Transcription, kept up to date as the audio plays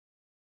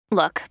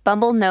Look,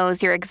 Bumble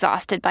knows you're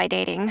exhausted by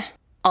dating.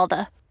 All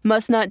the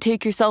must not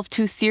take yourself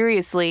too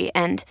seriously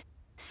and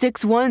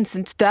 6'1"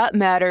 since that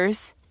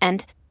matters.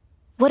 And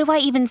what do I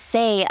even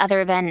say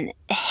other than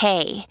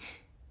hey?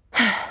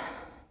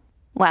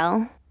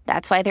 Well,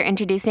 that's why they're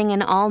introducing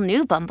an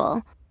all-new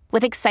Bumble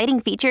with exciting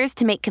features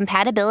to make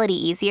compatibility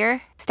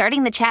easier,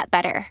 starting the chat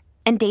better,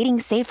 and dating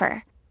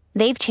safer.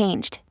 They've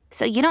changed,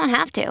 so you don't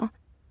have to.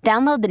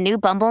 Download the new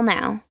Bumble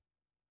now.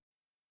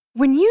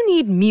 When you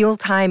need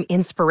mealtime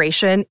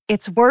inspiration,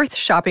 it's worth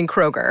shopping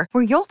Kroger,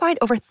 where you'll find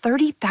over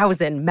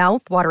 30,000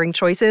 mouth-watering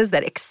choices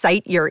that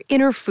excite your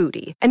inner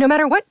foodie. And no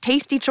matter what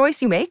tasty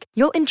choice you make,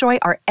 you'll enjoy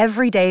our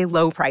everyday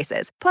low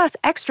prices, plus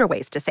extra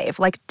ways to save,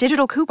 like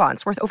digital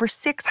coupons worth over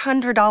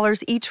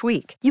 $600 each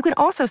week. You can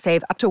also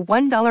save up to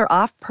 $1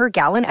 off per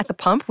gallon at the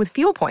pump with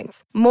fuel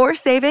points. More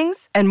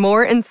savings and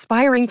more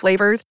inspiring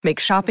flavors make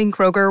shopping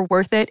Kroger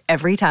worth it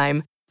every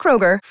time.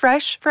 Kroger,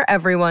 fresh for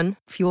everyone.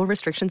 Fuel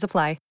restrictions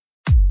apply.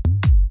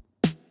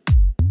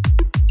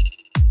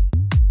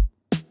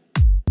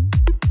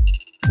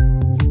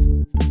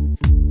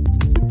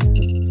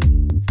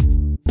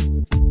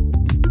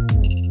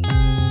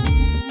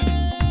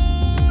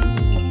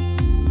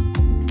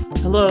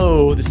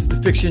 Hello, this is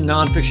the Fiction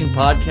Nonfiction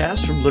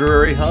Podcast from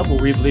Literary Hub, where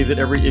we believe that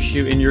every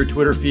issue in your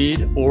Twitter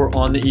feed or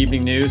on the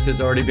evening news has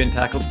already been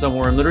tackled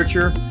somewhere in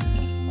literature.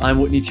 I'm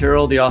Whitney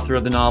Terrell, the author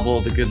of the novel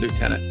The Good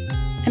Lieutenant.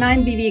 And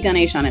I'm Vivi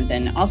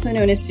Ganeshananthan, also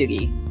known as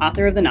Sugi,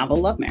 author of the novel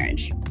Love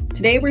Marriage.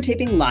 Today we're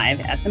taping live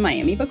at the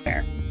Miami Book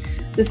Fair.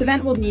 This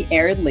event will be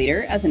aired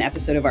later as an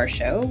episode of our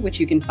show,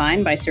 which you can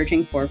find by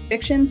searching for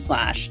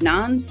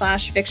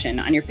fiction/non/fiction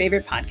on your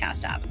favorite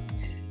podcast app.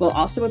 Will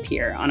also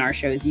appear on our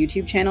show's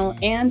YouTube channel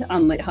and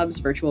on LitHub's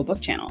virtual book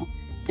channel.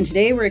 And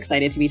today we're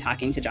excited to be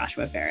talking to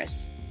Joshua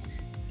Ferris.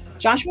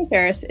 Joshua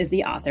Ferris is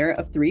the author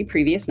of 3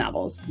 previous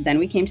novels, Then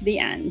We Came to the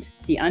End,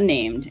 The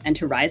Unnamed, and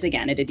To Rise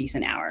Again at a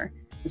Decent Hour,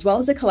 as well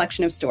as a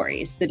collection of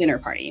stories, The Dinner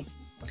Party.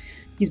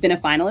 He's been a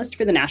finalist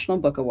for the National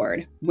Book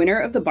Award, winner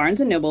of the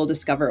Barnes & Noble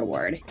Discover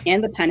Award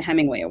and the Penn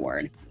Hemingway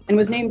Award, and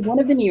was named one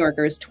of the New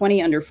Yorker's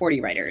 20 Under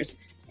 40 writers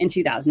in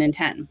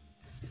 2010.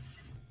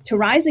 To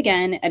Rise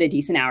Again at a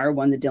Decent Hour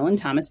won the Dylan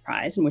Thomas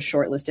Prize and was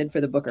shortlisted for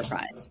the Booker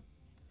Prize.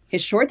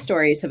 His short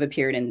stories have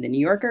appeared in The New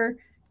Yorker,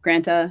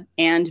 Granta,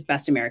 and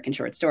Best American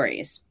Short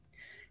Stories.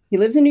 He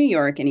lives in New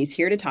York, and he's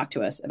here to talk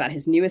to us about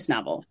his newest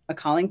novel, A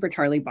Calling for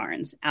Charlie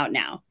Barnes, out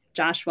now.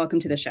 Josh, welcome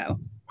to the show.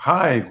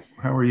 Hi,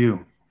 how are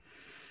you?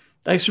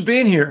 Thanks for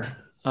being here.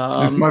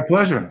 It's my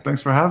pleasure.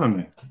 Thanks for having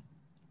me.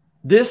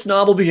 This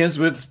novel begins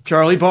with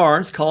Charlie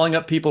Barnes calling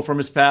up people from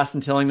his past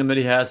and telling them that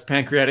he has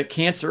pancreatic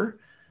cancer.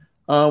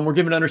 We're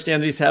given to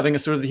understand that he's having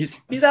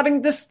he's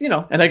having this,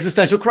 an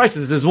existential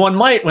crisis, as one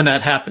might when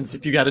that happens,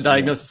 if you got a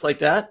diagnosis like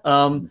that.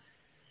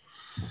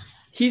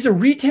 He's a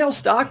retail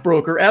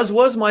stockbroker, as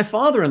was my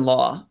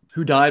father-in-law,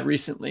 who died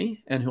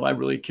recently and who I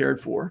really cared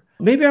for.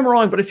 Maybe I'm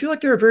wrong, but I feel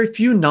like there are very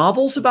few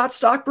novels about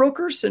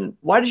stockbrokers. And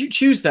why did you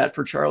choose that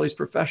for Charlie's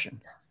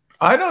profession?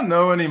 I don't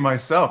know any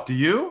myself. Do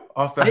you?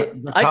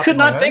 I could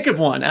not think of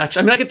one,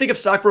 actually. I mean, I could think of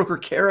stockbroker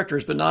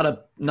characters, but not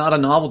a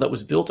novel that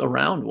was built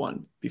around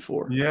one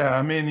before. Yeah,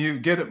 I mean, you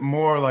get it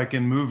more like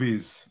in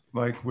movies,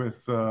 like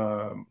with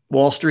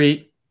Wall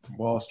Street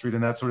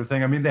and that sort of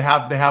thing. I mean, they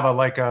have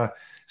a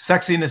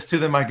sexiness to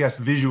them, I guess,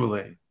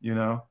 visually,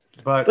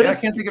 But I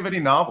can't think of any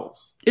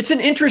novels. It's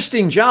an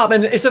interesting job.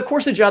 And it's, of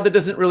course, a job that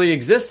doesn't really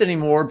exist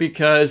anymore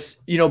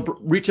because,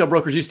 retail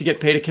brokers used to get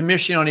paid a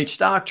commission on each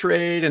stock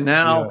trade. And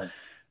now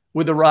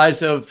with the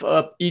rise of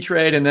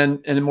E-Trade and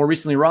then more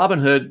recently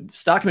Robinhood,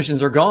 stock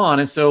commissions are gone.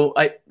 And so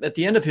at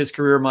the end of his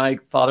career, my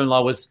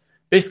father-in-law was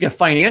basically a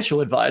financial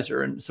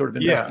advisor and sort of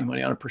investing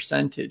money on a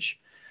percentage.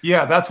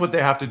 Yeah, that's what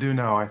they have to do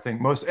now, I think.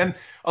 And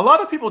a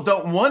lot of people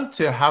don't want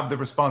to have the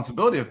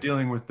responsibility of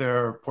dealing with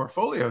their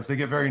portfolios. They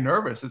get very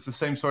nervous. It's the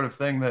same sort of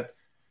thing that,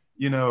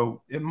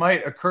 it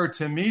might occur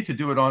to me to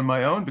do it on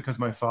my own because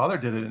my father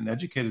did it and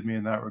educated me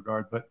in that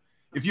regard. But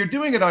if you're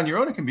doing it on your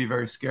own, it can be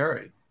very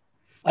scary.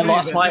 I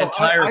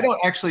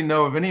don't actually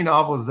know of any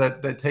novels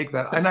that take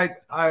that. And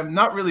I'm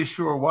not really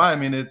sure why. I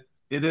mean, it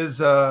is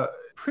a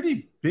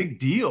pretty big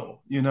deal.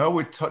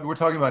 We're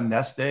talking about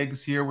nest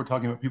eggs here. We're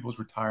talking about people's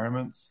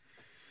retirements.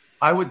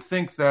 I would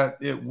think that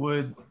it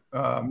would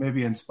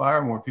maybe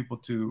inspire more people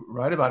to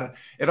write about it.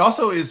 It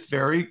also is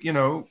very,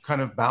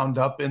 kind of bound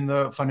up in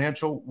the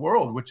financial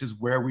world, which is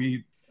where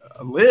we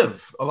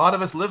live. A lot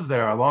of us live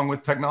there, along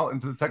with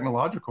into the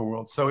technological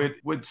world. So it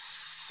would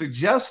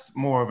suggest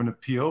more of an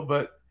appeal.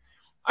 But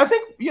I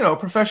think,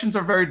 professions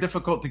are very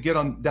difficult to get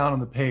down on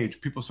the page.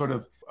 People sort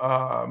of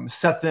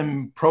set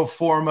them pro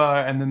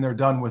forma and then they're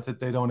done with it.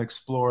 They don't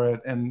explore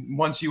it. And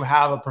once you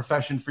have a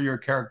profession for your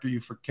character,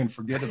 you can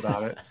forget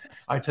about it.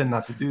 I tend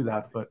not to do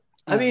that, but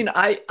I mean,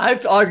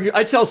 I've argued.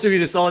 I tell Sugi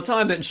this all the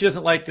time that she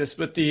doesn't like this,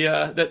 but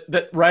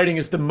that writing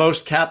is the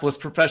most capitalist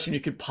profession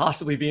you could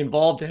possibly be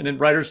involved in, and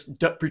writers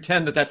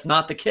pretend that that's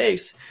not the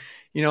case,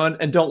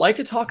 and don't like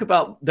to talk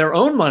about their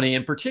own money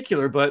in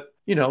particular. But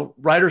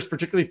writers,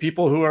 particularly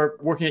people who are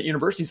working at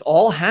universities,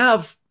 all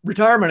have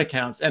retirement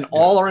accounts, and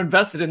all are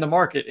invested in the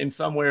market in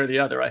some way or the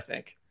other, I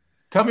think.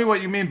 Tell me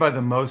what you mean by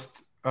the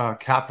most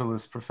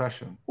capitalist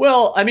profession.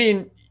 Well, I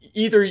mean,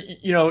 either,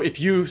 if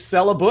you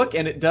sell a book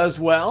and it does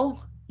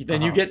well,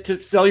 then you get to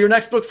sell your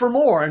next book for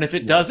more. And if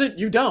it doesn't,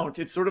 you don't.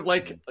 It's sort of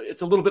like,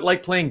 it's a little bit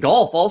like playing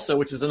golf also,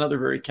 which is another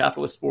very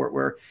capitalist sport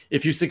where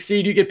if you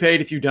succeed, you get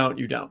paid. If you don't,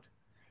 you don't.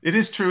 It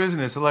is true, isn't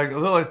it? It's like a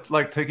little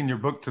like taking your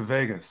book to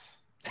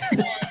Vegas.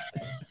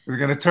 You're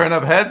going to turn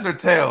up heads or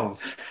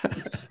tails,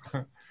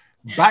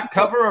 back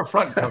cover or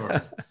front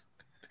cover.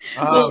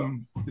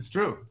 It's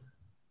true.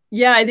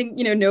 Yeah, I think,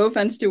 no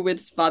offense to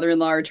Whit's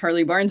father-in-law or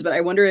Charlie Barnes, but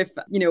I wonder if,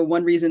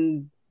 one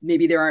reason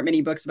maybe there aren't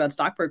many books about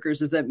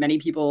stockbrokers is that many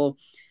people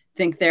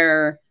think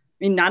they're,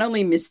 not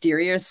only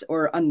mysterious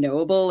or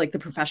unknowable, like the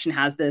profession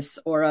has this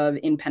aura of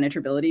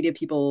impenetrability to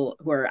people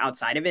who are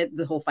outside of it,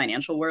 the whole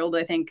financial world,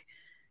 I think,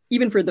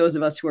 even for those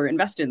of us who are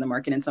invested in the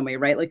market in some way,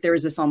 right? Like there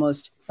is this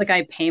almost like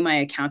I pay my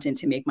accountant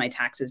to make my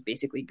taxes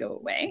basically go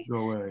away.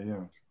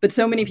 Yeah. But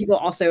so many people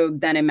also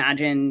then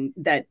imagine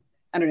that,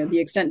 I don't know,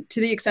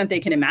 to the extent they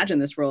can imagine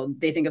this world,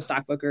 they think of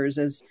stockbrokers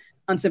as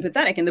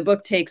unsympathetic. And the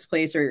book takes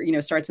place or,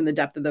 starts in the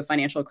depth of the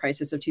financial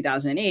crisis of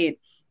 2008,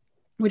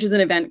 which is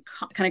an event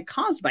kind of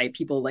caused by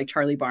people like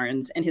Charlie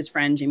Barnes and his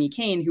friend Jimmy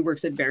Kane, who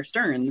works at Bear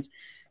Stearns,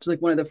 which is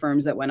like one of the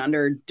firms that went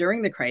under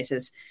during the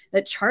crisis.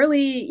 That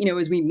Charlie,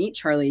 as we meet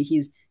Charlie,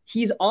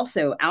 he's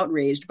also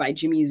outraged by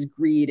Jimmy's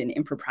greed and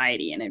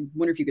impropriety. And I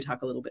wonder if you could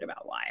talk a little bit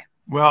about why.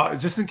 Well,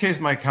 just in case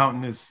my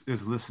accountant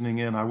is listening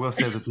in, I will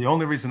say that the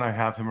only reason I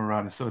have him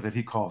around is so that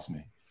he calls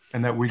me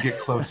and that we get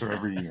closer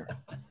every year.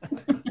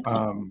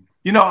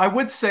 I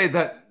would say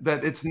that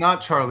it's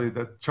not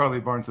Charlie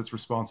Barnes that's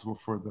responsible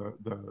for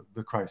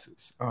the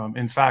crisis.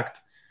 In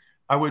fact,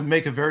 I would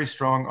make a very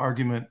strong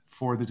argument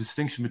for the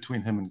distinction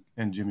between him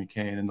and Jimmy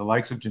Kane and the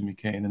likes of Jimmy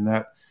Kane, and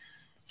that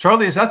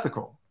Charlie is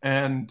ethical.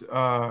 And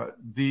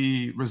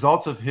the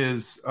results of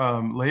his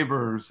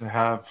labors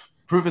have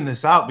proven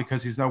this out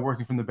because he's now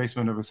working from the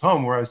basement of his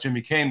home, whereas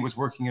Jimmy Kane was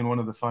working in one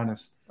of the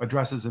finest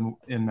addresses in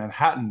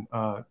Manhattan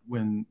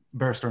when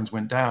Bear Stearns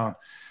went down.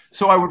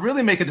 So I would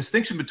really make a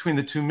distinction between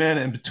the two men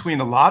and between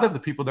a lot of the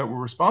people that were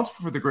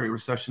responsible for the Great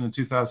Recession in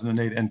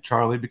 2008 and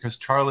Charlie, because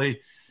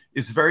Charlie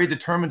is very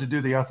determined to do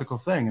the ethical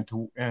thing.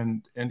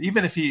 And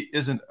even if he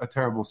isn't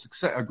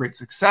a great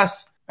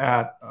success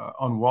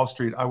on Wall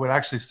Street, I would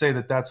actually say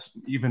that that's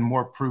even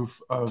more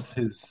proof of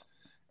his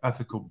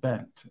ethical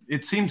bent.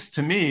 It seemed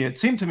to me in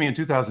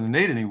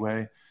 2008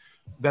 anyway,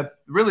 that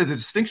really the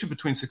distinction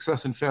between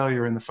success and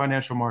failure in the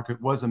financial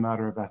market was a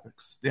matter of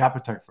ethics, the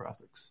appetite for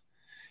ethics.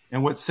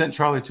 And what sent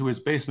Charlie to his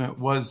basement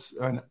was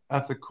a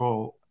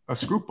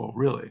scruple,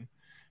 really,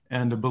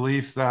 and a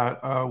belief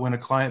that when a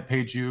client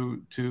paid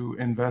you to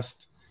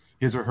invest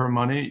his or her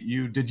money,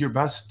 you did your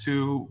best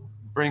to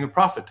bring a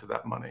profit to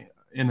that money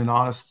in an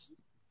honest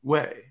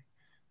way.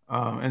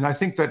 And I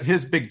think that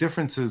his big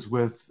differences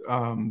with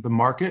the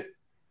market,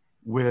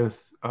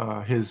 with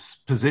his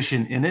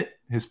position in it,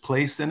 his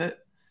place in it,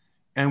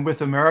 and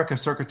with America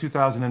circa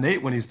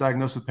 2008 when he's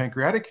diagnosed with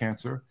pancreatic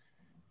cancer,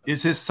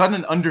 is his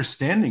sudden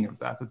understanding of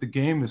that the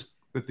game is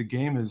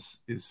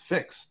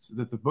fixed,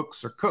 that the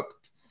books are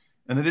cooked,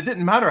 and that it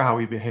didn't matter how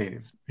he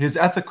behaved. His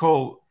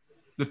ethical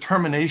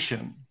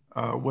determination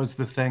was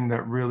the thing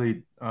that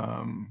really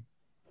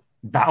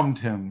bound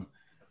him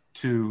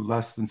to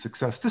less than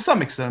success to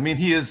some extent. I mean,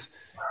 he is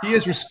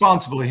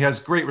responsible. He has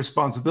great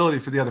responsibility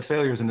for the other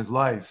failures in his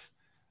life,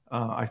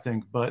 I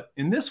think. But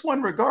in this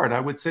one regard, I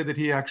would say that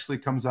he actually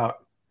comes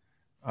out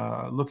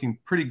looking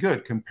pretty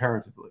good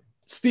comparatively.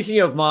 Speaking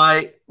of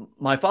my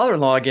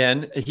father-in-law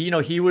again, he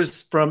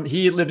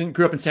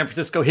grew up in San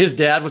Francisco. His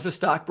dad was a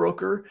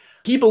stockbroker.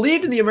 He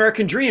believed in the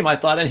American dream, I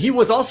thought, and he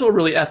was also a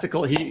really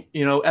ethical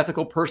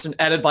person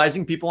at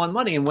advising people on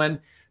money. And when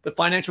the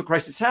financial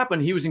crisis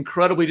happened, he was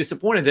incredibly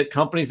disappointed that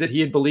companies that he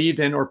had believed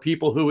in or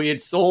people who he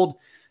had sold,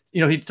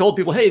 he told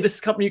people, hey,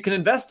 this company you can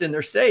invest in,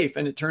 they're safe.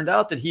 And it turned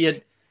out that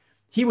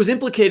he was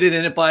implicated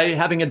in it by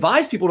having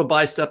advised people to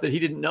buy stuff that he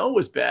didn't know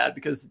was bad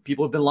because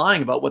people have been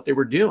lying about what they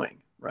were doing,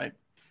 right?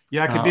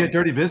 Yeah, it could be a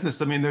dirty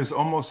business. I mean, there's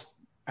almost,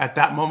 at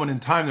that moment in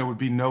time, there would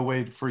be no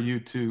way for you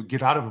to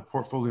get out of a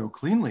portfolio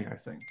cleanly, I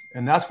think.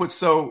 And that's what's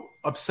so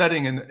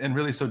upsetting and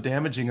really so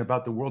damaging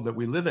about the world that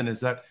we live in,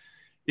 is that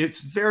it's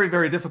very,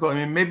 very difficult.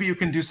 I mean, maybe you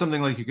can do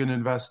something like you can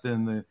invest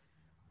in the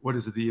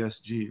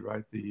ESG,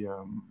 right?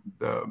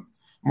 The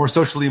more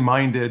socially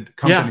minded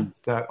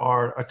companies that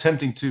are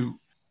attempting to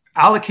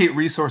allocate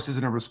resources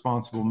in a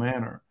responsible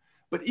manner.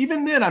 But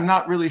even then, I'm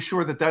not really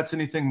sure that that's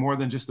anything more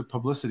than just a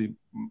publicity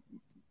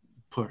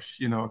push,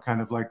 kind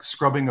of like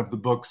scrubbing of the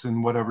books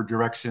in whatever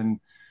direction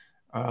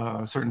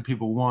certain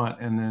people want.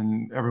 And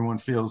then everyone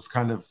feels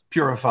kind of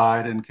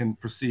purified and can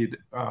proceed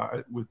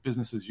with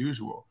business as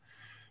usual.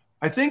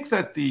 I think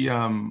that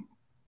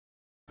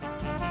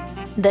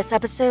This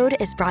episode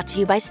is brought to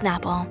you by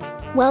Snapple.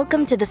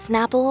 Welcome to the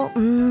Snapple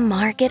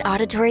Market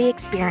Auditory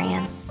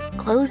Experience.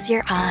 Close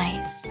your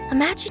eyes.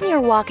 Imagine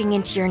you're walking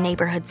into your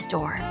neighborhood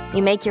store.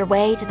 You make your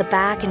way to the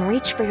back and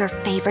reach for your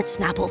favorite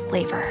Snapple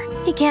flavor.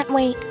 You can't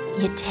wait.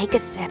 You take a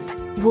sip.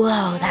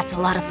 Whoa, that's a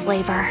lot of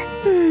flavor.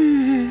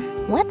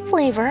 What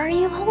flavor are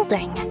you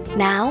holding?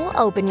 Now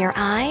open your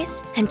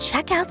eyes and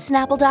check out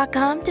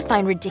Snapple.com to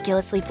find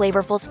ridiculously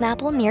flavorful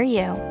Snapple near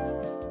you.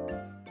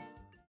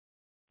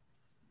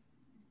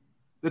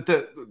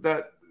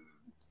 That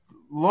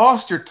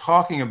loss you're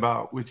talking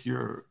about it was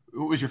your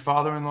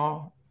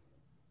father-in-law?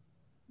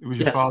 It was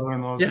your Yes.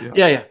 father-in-law's?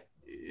 Yeah.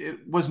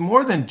 It was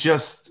more than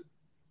just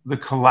the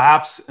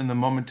collapse and the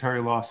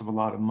momentary loss of a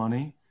lot of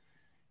money.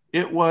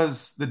 It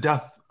was the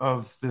death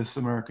of this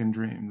American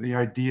dream, the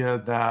idea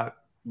that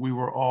we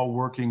were all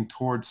working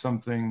towards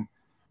something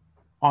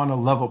on a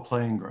level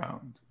playing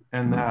ground,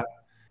 and that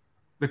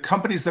the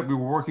companies that we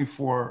were working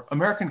for,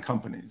 American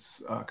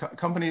companies,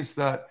 companies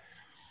that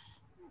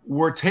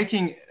were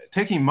taking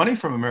money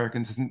from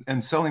Americans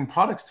and selling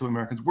products to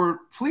Americans, were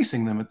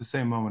fleecing them at the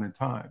same moment in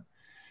time.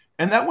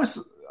 And that was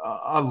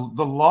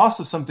the loss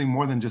of something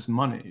more than just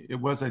money.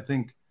 It was, I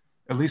think,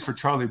 at least for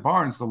Charlie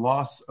Barnes, the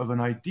loss of an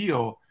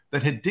ideal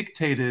that had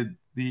dictated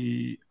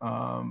the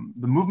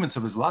movements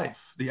of his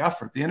life, the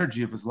effort, the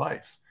energy of his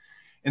life.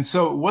 And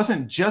so it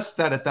wasn't just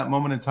that at that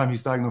moment in time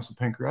he's diagnosed with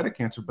pancreatic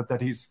cancer, but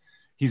that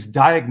he's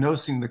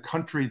diagnosing the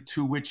country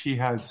to which he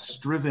has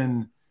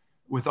striven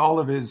with all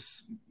of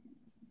his,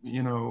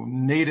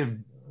 native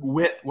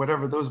wit,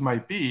 whatever those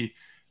might be,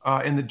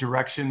 in the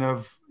direction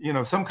of,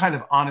 some kind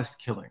of honest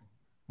killing.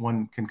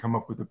 One can come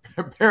up with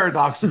a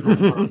paradoxical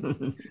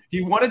word.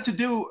 He wanted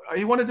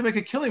to make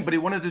a killing, but he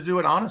wanted to do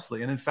it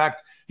honestly. And in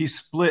fact, he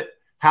split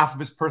half of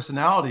his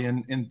personality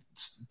in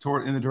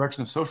the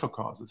direction of social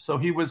causes. So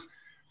he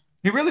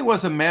really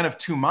was a man of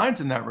two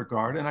minds in that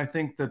regard. And I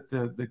think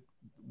that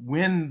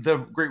when the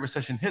Great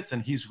Recession hits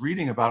and he's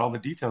reading about all the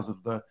details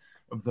of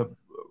the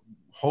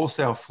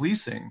wholesale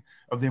fleecing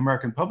of the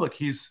American public,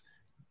 he's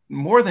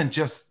more than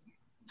just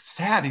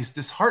sad. He's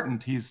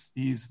disheartened. He's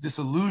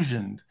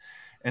disillusioned.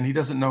 And he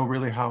doesn't know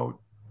really how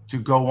to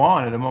go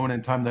on at a moment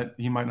in time that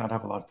he might not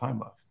have a lot of time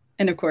left.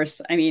 And of course,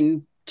 I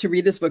mean, to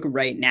read this book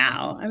right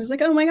now, I was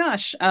like, oh my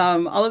gosh,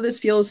 all of this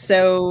feels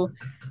so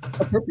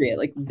appropriate.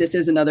 Like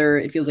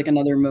it feels like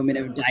another moment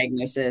of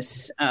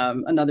diagnosis,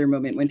 another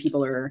moment when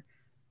people are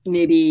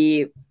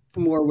maybe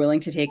more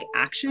willing to take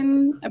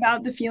action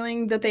about the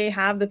feeling that they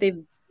have that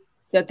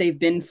they've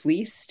been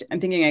fleeced. I'm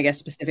thinking, I guess,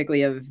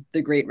 specifically of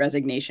the Great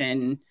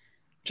Resignation,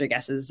 which I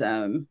guess is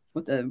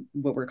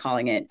what we're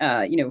calling it.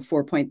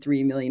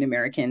 4.3 million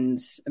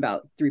Americans,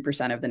 about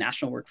 3% of the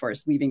national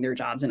workforce, leaving their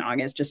jobs in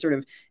August. Just sort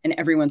of, and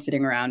everyone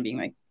sitting around being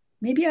like,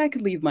 maybe I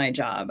could leave my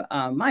job.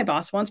 My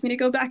boss wants me to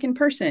go back in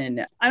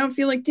person. I don't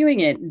feel like doing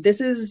it.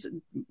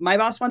 My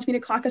boss wants me to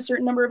clock a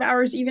certain number of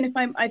hours, even if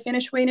I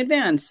finish way in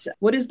advance.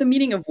 What is the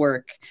meaning of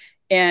work?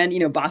 And,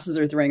 bosses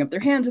are throwing up their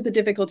hands at the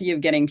difficulty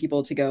of getting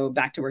people to go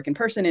back to work in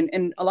person.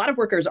 And a lot of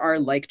workers are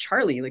like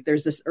Charlie. Like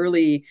there's this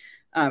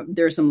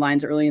there are some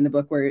lines early in the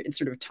book where it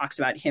sort of talks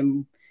about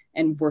him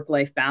and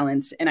work-life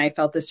balance. And I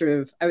felt this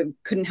I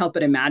couldn't help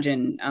but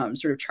imagine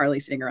sort of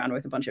Charlie sitting around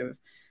with a bunch of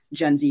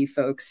Gen Z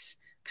folks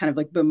kind of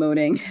like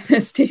bemoaning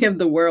the state of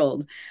the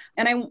world.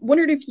 And I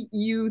wondered if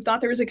you thought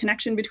there was a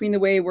connection between the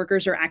way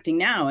workers are acting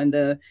now and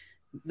the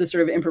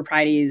sort of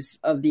improprieties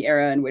of the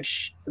era in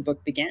which the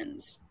book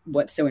begins.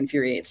 What so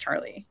infuriates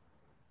Charlie?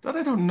 That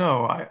I don't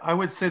know. I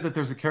would say that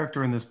there's a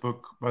character in this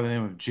book by the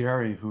name of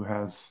Jerry who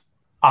has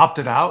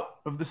opted out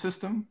of the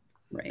system,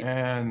 right,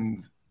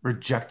 and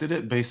rejected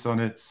it based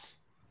on its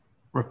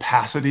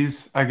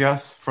rapacities, I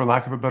guess, for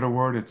lack of a better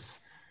word,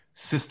 its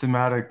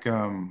systematic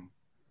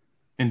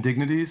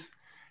indignities,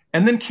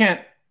 and then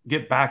can't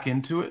get back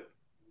into it.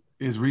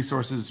 His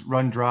resources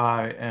run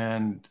dry,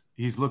 and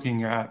he's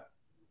looking at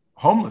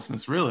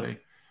homelessness, really,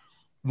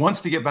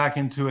 wants to get back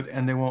into it,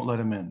 and they won't let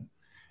him in.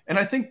 And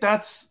I think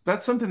that's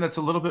something that's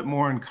a little bit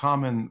more in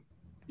common.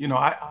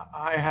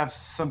 I have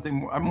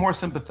something, I'm more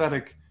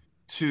sympathetic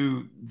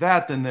to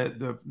that than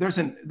there's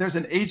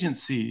an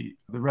agency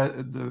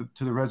to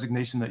the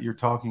resignation that you're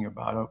talking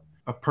about,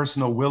 a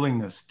personal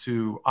willingness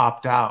to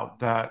opt out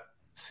that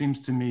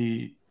seems to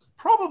me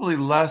probably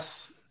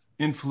less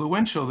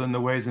influential than the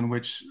ways in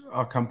which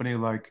a company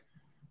like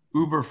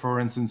Uber, for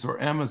instance,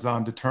 or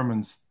Amazon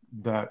determines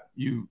that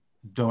you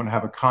don't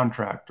have a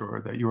contract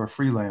or that you're a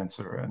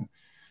freelancer, and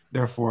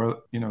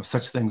therefore,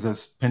 such things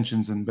as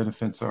pensions and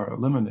benefits are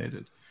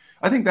eliminated.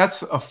 I think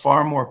that's a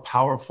far more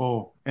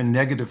powerful and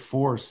negative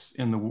force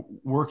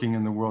working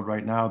in the world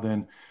right now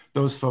than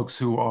those folks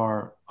who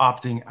are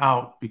opting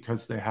out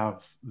because they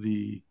have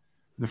the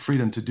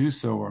freedom to do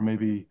so, or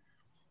maybe,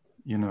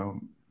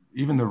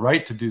 even the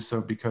right to do so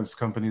because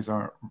companies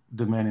aren't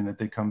demanding that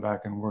they come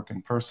back and work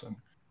in person.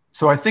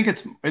 So I think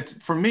it's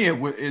for me,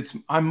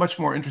 I'm much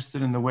more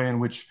interested in the way in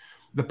which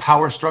the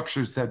power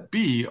structures that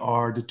be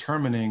are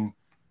determining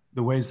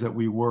the ways that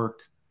we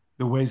work,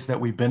 the ways that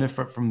we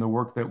benefit from the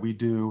work that we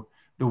do,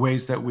 the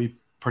ways that we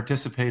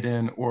participate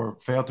in or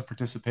fail to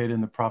participate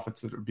in the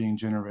profits that are being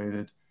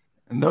generated.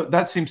 And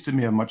that seems to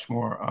me a much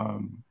more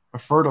a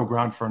fertile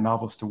ground for a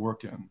novelist to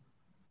work in.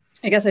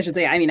 I guess I should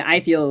say, I mean, I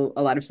feel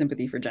a lot of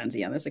sympathy for Gen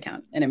Z on this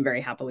account, and I'm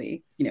very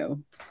happily,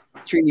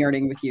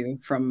 StreamYarding with you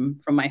from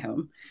my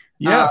home.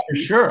 Yeah, for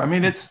sure. I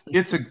mean, it's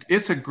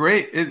a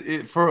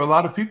great for a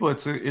lot of people.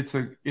 It's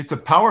a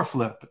power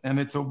flip, and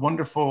it's a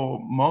wonderful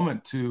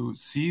moment to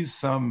seize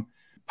some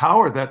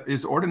power that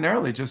is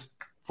ordinarily just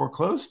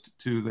foreclosed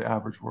to the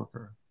average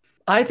worker.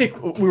 I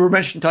think we were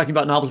talking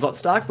about novels about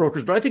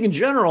stockbrokers, but I think in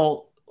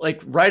general,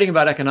 like writing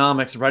about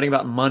economics, writing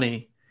about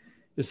money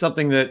is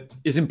something that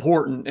is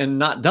important and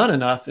not done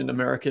enough in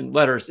American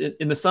letters.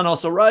 In The Sun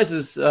Also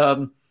Rises,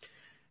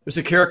 there's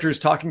a character who's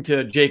talking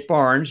to Jake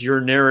Barnes,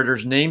 your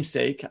narrator's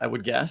namesake, I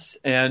would guess.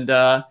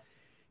 And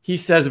he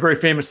says a very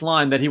famous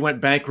line that he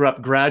went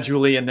bankrupt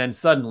gradually and then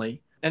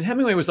suddenly. And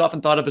Hemingway was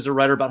often thought of as a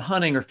writer about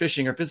hunting or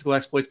fishing or physical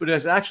exploits, but he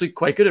was actually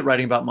quite good at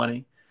writing about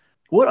money.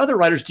 What other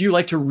writers do you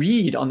like to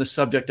read on the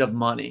subject of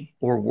money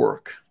or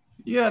work?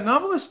 Yeah,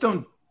 novelists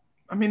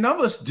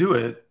do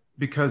it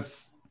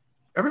because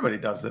everybody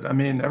does it. I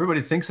mean,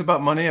 everybody thinks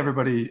about money.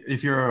 Everybody,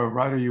 if you're a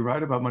writer, you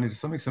write about money to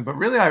some extent. But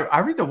really, I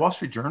read the Wall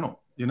Street Journal,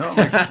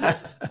 like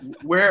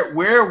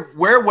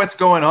where what's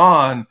going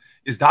on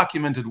is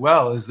documented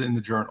well is in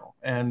the Journal.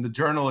 And the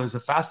Journal is a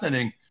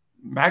fascinating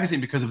magazine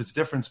because of its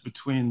difference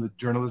between the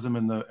journalism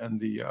and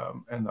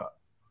the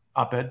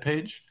op-ed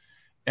page.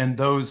 And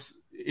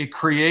it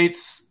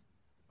creates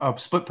a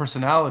split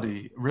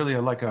personality, really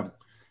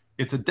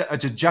it's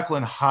a Jekyll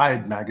and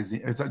Hyde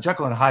magazine. It's a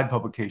Jekyll and Hyde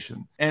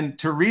publication. And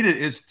to read it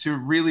is to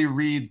really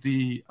read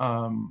the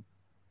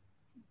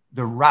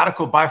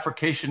radical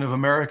bifurcation of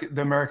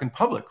the American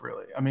public,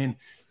 really. I mean,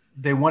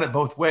 they want it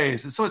both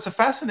ways. And so it's a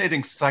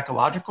fascinating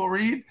psychological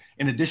read,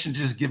 in addition to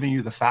just giving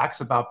you the facts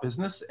about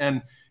business.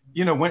 And,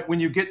 when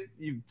you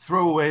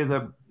throw away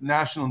the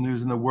national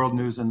news and the world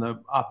news and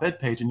the op-ed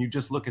page, and you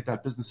just look at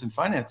that business and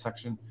finance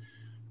section,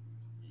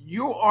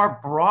 you are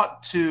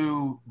brought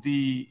to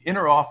the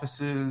inner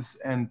offices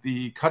and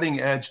the cutting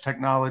edge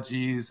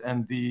technologies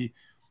and the,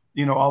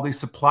 all these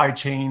supply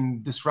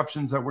chain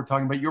disruptions that we're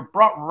talking about. You're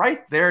brought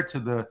right there to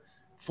the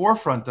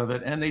forefront of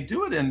it. And they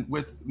do it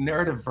with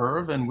narrative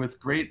verve and with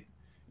great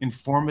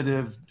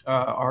informative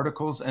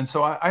articles. And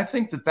so I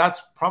think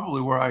that's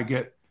probably where I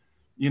get,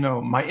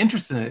 my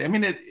interest in it. I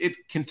mean,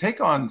 it can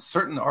take on,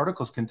 certain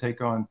articles can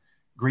take on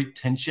great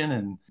tension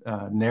and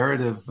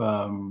narrative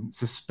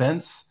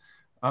suspense.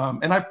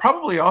 And I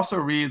probably also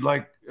read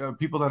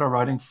people that are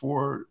writing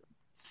for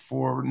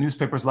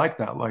newspapers like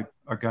that, like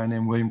a guy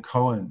named William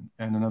Cohen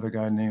and another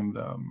guy named.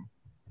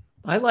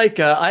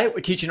 I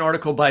teach an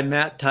article by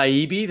Matt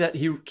Taibbi that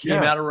he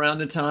came out around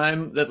the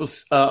time that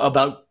was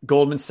about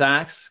Goldman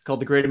Sachs,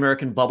 called The Great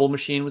American Bubble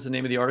Machine was the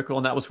name of the article.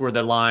 And that was where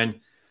the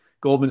line,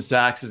 Goldman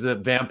Sachs is a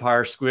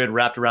vampire squid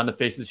wrapped around the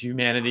faces of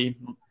humanity,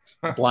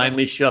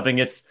 blindly shoving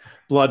its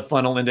blood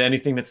funnel into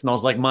anything that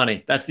smells like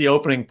money. That's the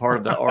opening part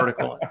of the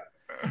article.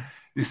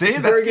 You see,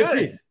 that's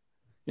good.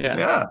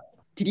 Yeah.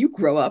 Did you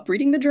grow up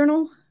reading the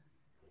Journal?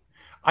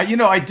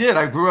 I did.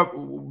 I grew up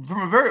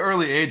from a very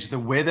early age. The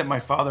way that my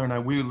father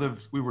and we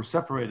were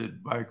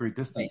separated by a great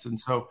distance. Right. And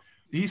so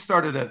he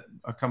started at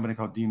a company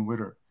called Dean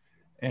Witter.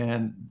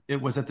 And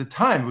it was, at the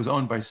time, it was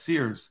owned by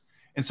Sears.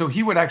 And so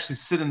he would actually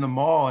sit in the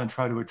mall and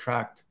try to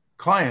attract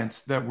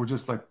clients that were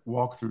just like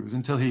walkthroughs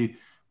until he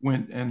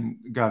went and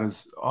got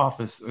his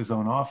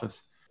own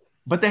office.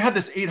 But they had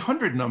this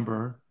 800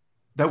 number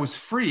that was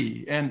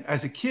free. And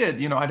as a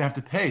kid, I'd have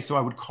to pay. So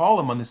I would call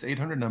him on this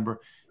 800 number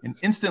and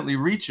instantly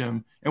reach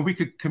him. And we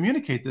could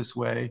communicate this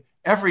way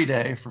every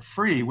day for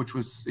free, which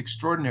was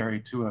extraordinary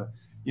to a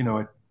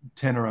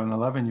 10 or an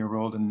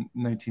 11-year-old in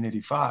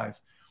 1985.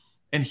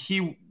 And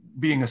he,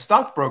 being a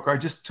stockbroker, I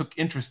just took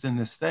interest in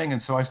this thing.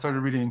 And so I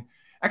started reading,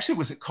 actually,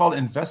 was it called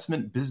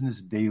Investment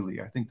Business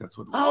Daily? I think that's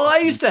what it was. Oh, I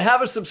used to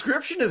have a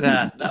subscription to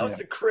that. That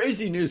was a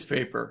crazy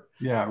newspaper.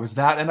 Yeah, it was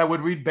that. And I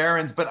would read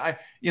Barron's, but I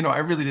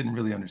really didn't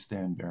really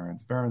understand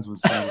Barron's. Barron's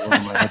was over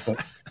my head,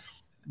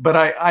 but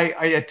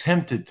I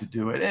attempted to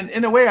do it. And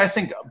in a way, I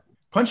think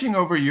punching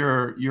over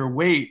your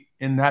weight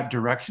in that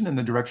direction, in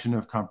the direction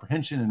of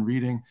comprehension and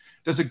reading,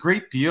 does a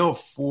great deal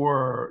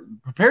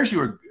prepares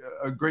you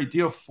a great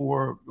deal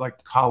for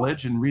like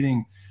college and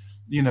reading,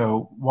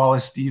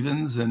 Wallace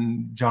Stevens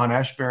and John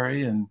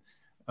Ashbery and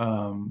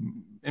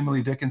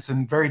Emily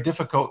Dickinson, very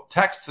difficult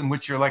texts in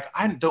which you're like,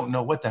 I don't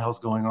know what the hell's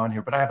going on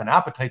here, but I have an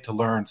appetite to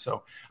learn.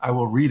 So I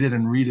will read it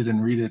and read it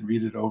and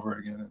read it over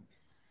again.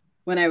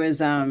 When I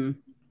was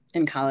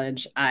in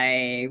college,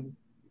 I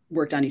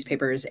worked on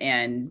newspapers,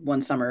 and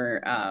one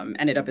summer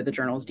ended up at the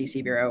Journal's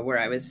DC bureau, where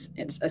I was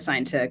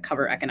assigned to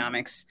cover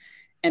economics,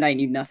 and I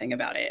knew nothing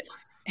about it.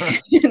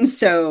 And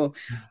so,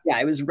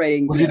 I was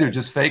writing. What did you do?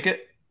 Just fake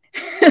it?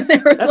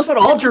 That's what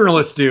all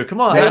journalists do. Come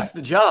on, that's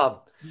the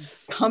job.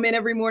 Come in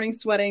every morning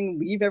sweating,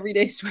 leave every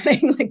day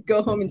sweating, like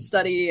go home and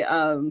study.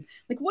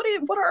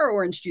 What are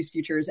orange juice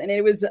futures? And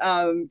it was,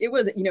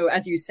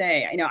 as you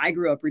say, I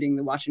grew up reading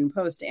the Washington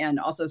Post and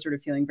also sort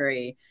of feeling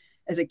very,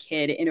 as a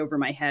kid, in over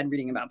my head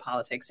reading about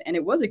politics. And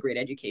it was a great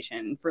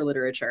education for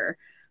literature,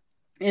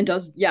 and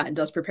does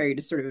prepare you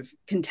to sort of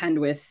contend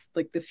with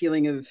like the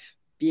feeling of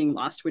being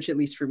lost, which at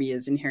least for me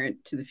is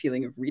inherent to the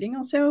feeling of reading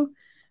also.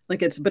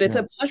 Like it's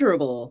a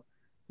pleasurable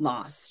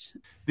lost.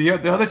 The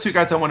other two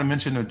guys I want to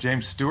mention are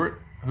James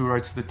Stewart, who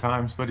writes for the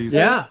Times, but he's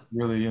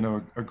really,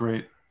 a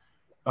great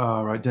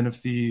Den of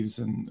Thieves,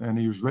 and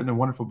he's written a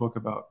wonderful book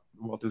about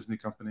the Walt Disney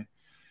Company.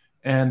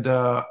 And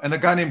a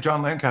guy named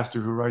John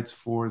Lancaster, who writes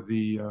for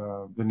the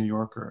New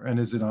Yorker and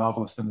is a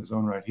novelist in his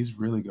own right. He's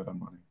really good on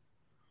money.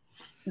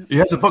 He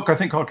has a book, I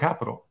think, called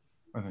Capital,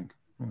 I think.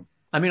 Yeah.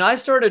 I mean, I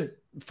started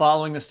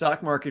following the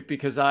stock market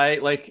because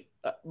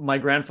my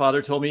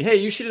grandfather told me, hey,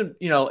 you should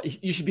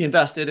be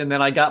invested. And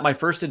then I got my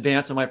first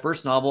advance on my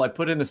first novel. I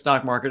put it in the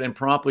stock market and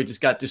promptly just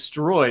got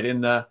destroyed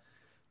in the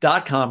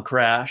 .com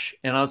crash.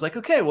 And I was like,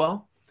 okay,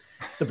 well,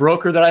 the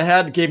broker that I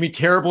had gave me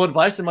terrible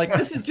advice. I'm like,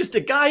 this is just a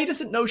guy. He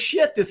doesn't know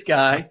shit, this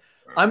guy.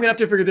 I'm going to have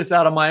to figure this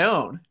out on my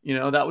own.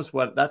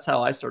 That's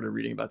how I started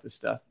reading about this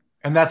stuff.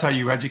 And that's how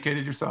you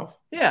educated yourself?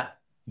 Yeah.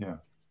 Yeah.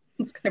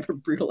 It's kind of a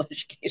brutal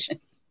education.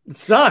 It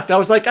sucked. I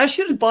was like, I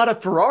should have bought a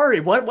Ferrari.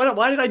 Why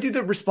did I do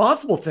the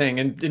responsible thing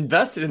and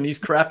invested in these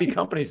crappy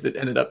companies that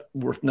ended up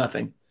worth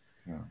nothing?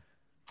 Yeah.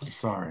 I'm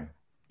sorry.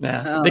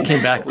 Yeah. They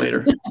came back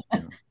later.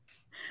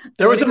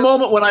 There was a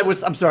moment when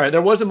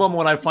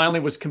I finally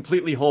was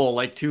completely whole,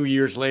 like 2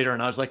 years later.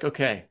 And I was like,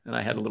 okay. And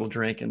I had a little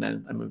drink and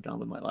then I moved on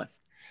with my life.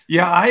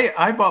 Yeah.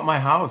 I bought my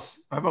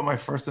house. I bought my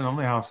first and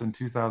only house in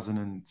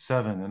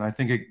 2007. And I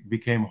think it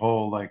became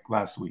whole like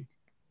last week.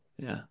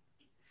 Yeah.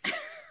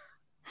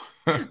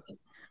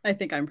 I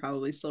think I'm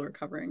probably still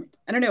recovering.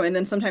 I don't know. And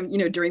then sometimes,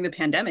 during the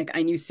pandemic,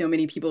 I knew so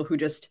many people who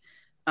just,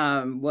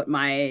 what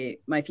my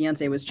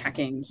fiance was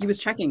checking, he was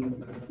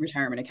checking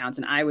retirement accounts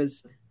and I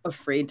was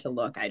afraid to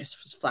look. I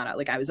just was flat out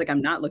like, I was like,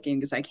 I'm not looking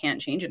because I can't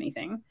change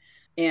anything.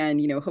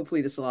 And,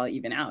 hopefully this will all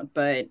even out.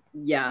 But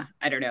yeah,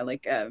 I don't know,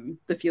 like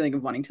the feeling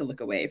of wanting to look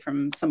away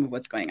from some of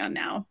what's going on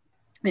now.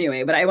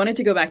 Anyway, but I wanted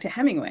to go back to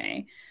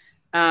Hemingway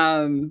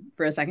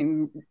for a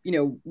second.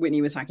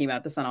 Whitney was talking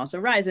about The Sun Also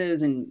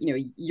Rises, and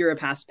you're a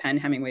past PEN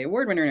Hemingway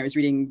Award winner, and I was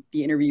reading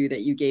the interview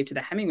that you gave to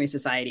the Hemingway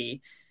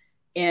Society,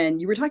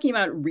 and you were talking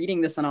about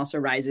reading The Sun Also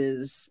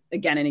Rises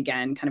again and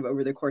again, kind of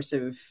over the course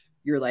of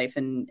your life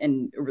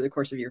and over the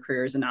course of your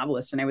career as a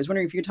novelist. And I was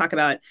wondering if you could talk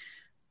about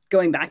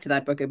going back to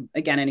that book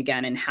again and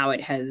again and how it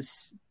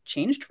has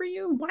changed for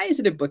you. Why is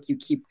it a book you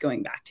keep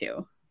going back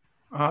to?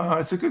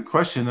 It's a good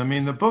question. I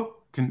mean, the book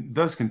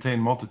does contain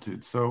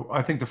multitudes. So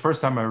I think the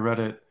first time I read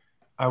it,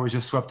 I was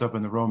just swept up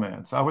in the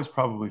romance. I was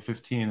probably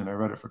 15 and I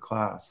read it for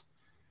class.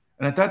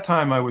 And at that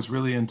time, I was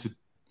really into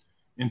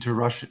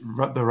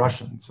the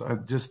Russians. I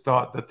just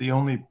thought that the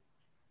only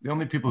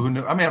people who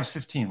knew, I was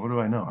 15. What do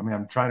I know?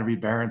 I'm trying to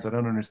read Barron's. I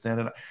don't understand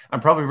it.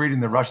 I'm probably reading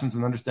the Russians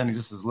and understanding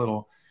just as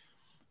little.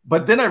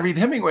 But then I read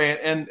Hemingway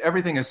and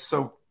everything is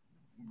so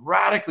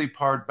radically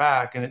pared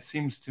back. And it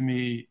seems to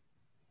me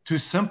too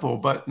simple,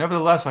 but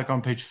nevertheless, like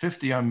on page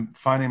 50, I'm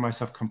finding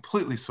myself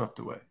completely swept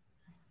away.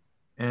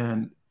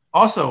 And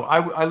also,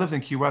 I lived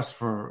in Key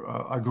West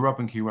I grew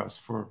up in Key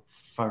West for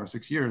 5 or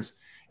 6 years.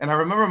 And I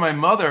remember my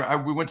mother,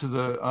 we went to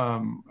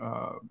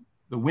the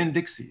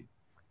Winn-Dixie,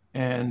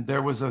 and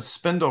there was a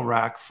spindle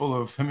rack full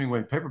of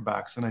Hemingway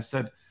paperbacks. And I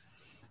said,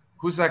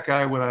 who's that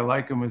guy? Would I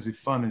like him? Is he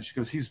fun? And she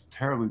goes, he's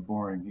terribly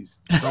boring. He's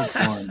so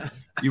boring.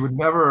 You would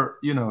never,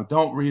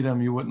 don't read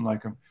him. You wouldn't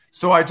like him.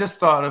 So I just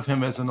thought of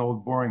him as an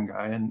old boring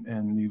guy,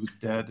 and he was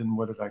dead. And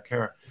what did I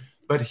care?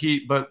 But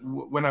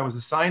when I was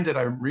assigned it,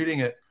 I'm reading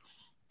it,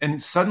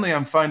 and suddenly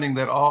I'm finding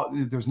that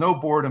there's no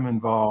boredom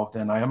involved,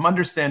 and I am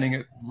understanding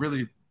it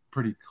really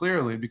pretty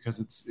clearly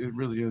because it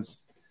really is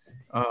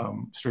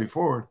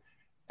straightforward.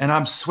 And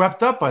I'm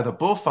swept up by the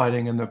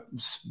bullfighting and the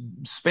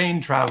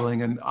Spain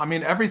traveling. And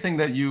everything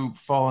that you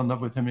fall in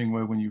love with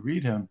Hemingway when you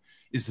read him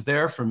is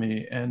there for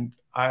me. And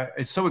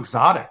it's so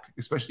exotic,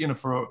 especially,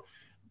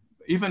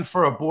 even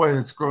for a boy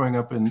that's growing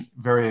up in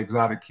very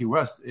exotic Key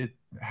West, it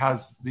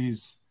has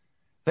these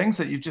things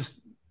that you just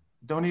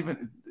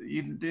didn't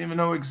even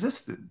know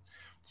existed.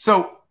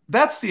 So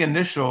that's the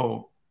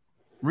initial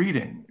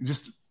reading,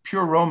 just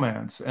pure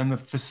romance and the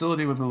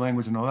facility with the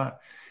language and all that.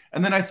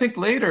 And then I think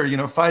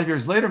later, 5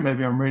 years later,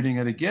 maybe I'm reading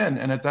it again.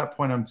 And at that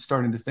point, I'm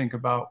starting to think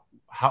about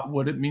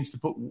what it means to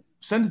put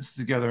sentences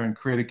together and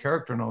create a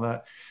character and all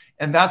that.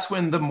 And that's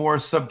when the more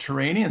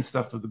subterranean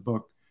stuff of the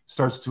book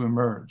starts to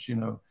emerge.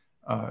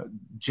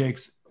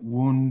 Jake's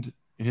wound,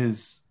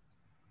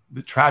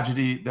 the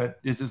tragedy that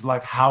is his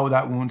life, how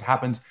that wound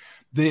happens,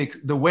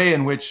 the way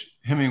in which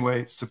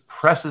Hemingway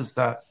suppresses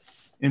that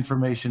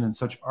information in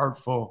such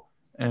artful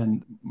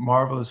and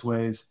marvelous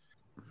ways.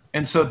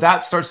 And so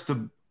that starts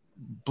to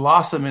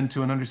blossom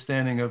into an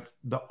understanding of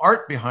the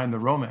art behind the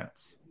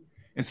romance.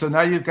 And so now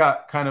you've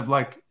got kind of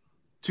like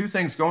two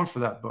things going for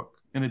that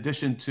book. In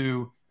addition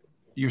to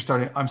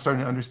I'm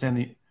starting to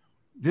understand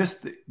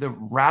the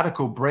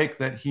radical break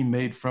that he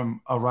made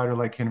from a writer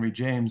like Henry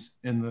James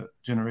in the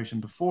generation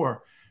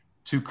before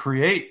to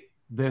create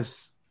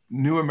this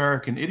new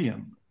American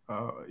idiom,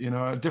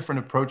 a different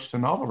approach to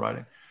novel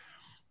writing.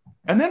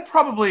 And then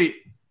probably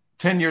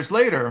 10 years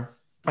later,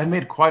 I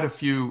made quite a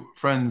few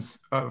friends,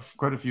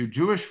 quite a few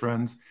Jewish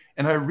friends,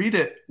 And I read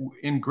it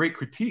in great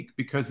critique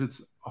because it's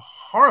a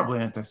horribly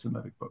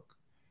anti-Semitic book.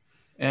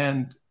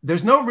 And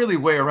there's no really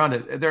way around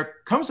it. There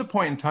comes a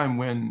point in time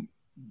when,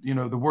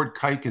 the word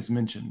kike is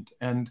mentioned.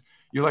 And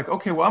you're like,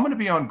 okay, well, I'm going to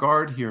be on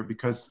guard here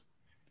because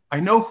I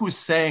know who's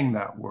saying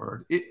that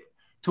word.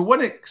 To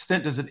what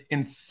extent does it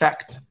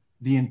infect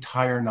the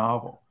entire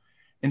novel?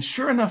 And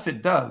sure enough,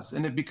 it does.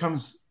 And it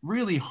becomes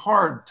really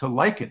hard to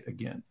like it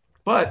again.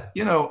 But,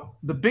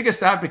 the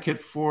biggest advocate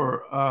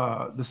for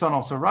The Sun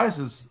Also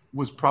Rises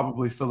was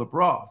probably Philip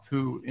Roth,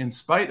 who, in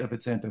spite of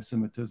its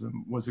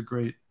anti-Semitism, was a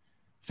great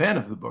fan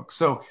of the book.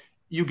 So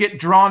you get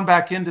drawn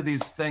back into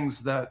these things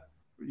that,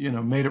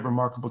 made it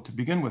remarkable to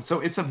begin with. So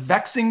it's a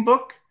vexing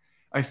book.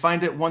 I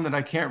find it one that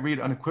I can't read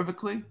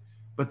unequivocally,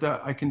 but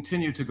that I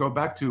continue to go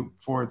back to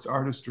for its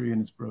artistry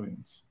and its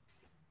brilliance.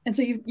 And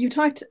so you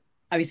talked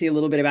obviously a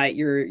little bit about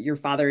your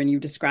father, and you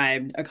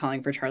described A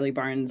Calling for Charlie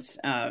Barnes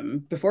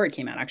before it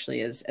came out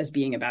actually as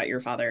being about your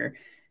father.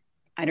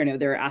 I don't know,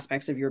 there are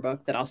aspects of your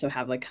book that also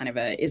have like kind of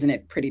a, isn't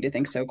it pretty to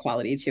think so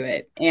quality to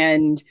it.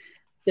 And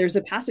there's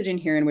a passage in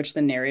here in which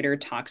the narrator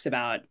talks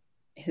about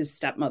his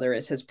stepmother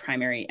as his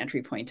primary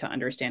entry point to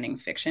understanding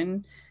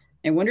fiction.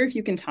 I wonder if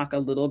you can talk a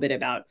little bit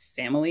about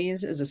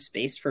families as a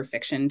space for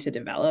fiction to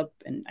develop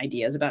and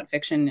ideas about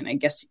fiction. And I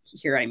guess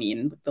here I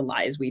mean the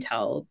lies we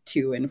tell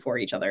to and for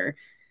each other.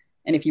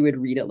 And if you would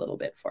read a little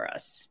bit for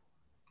us.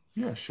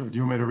 Yeah, sure. Do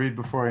you want me to read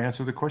before I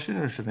answer the question,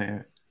 or should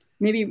I?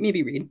 Maybe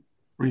read.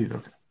 Read,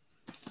 okay.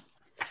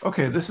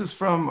 Okay, this is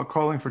from A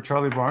Calling for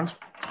Charlie Barnes,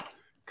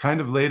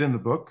 kind of late in the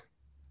book.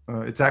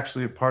 It's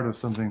actually a part of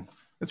something.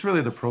 It's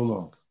really the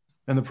prologue.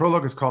 And the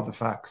prologue is called The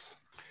Facts.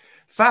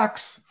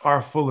 Facts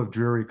are full of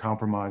dreary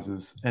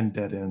compromises and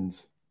dead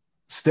ends.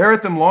 Stare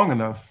at them long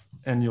enough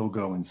and you'll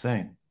go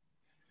insane.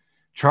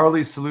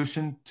 Charlie's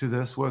solution to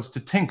this was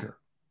to tinker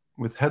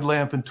with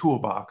headlamp and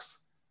toolbox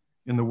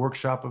in the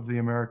workshop of the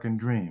American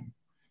dream,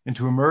 and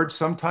to emerge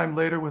sometime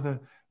later with a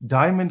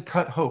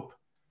diamond-cut hope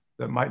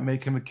that might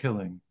make him a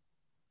killing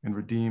and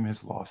redeem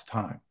his lost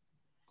time.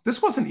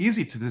 This wasn't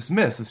easy to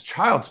dismiss as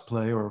child's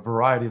play or a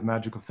variety of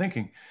magical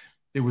thinking.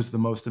 It was the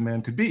most a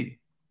man could be.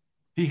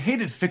 He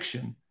hated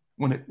fiction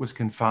when it was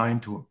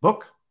confined to a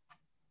book.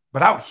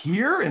 But out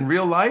here in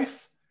real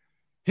life,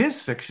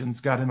 his fictions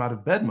got him out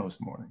of bed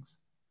most mornings.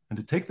 And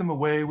to take them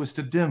away was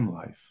to dim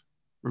life,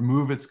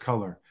 remove its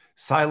color,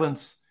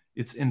 silence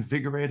its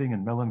invigorating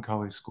and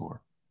melancholy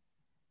score.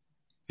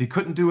 He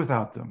couldn't do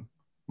without them,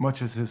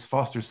 much as his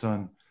foster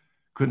son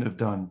couldn't have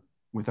done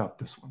without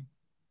this one.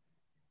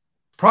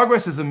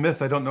 Progress is a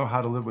myth I don't know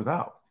how to live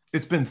without.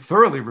 It's been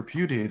thoroughly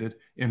repudiated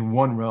in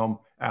one realm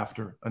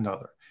after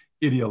another.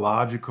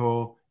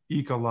 Ideological,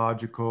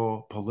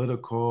 ecological,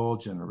 political,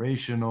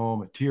 generational,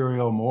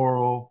 material,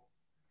 moral.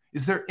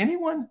 Is there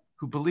anyone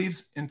who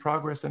believes in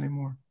progress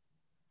anymore?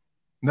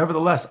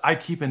 Nevertheless, I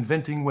keep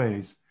inventing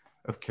ways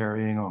of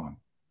carrying on.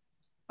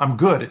 I'm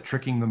good at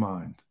tricking the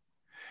mind.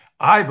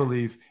 I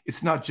believe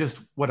it's not just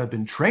what I've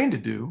been trained to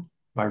do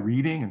by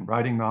reading and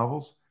writing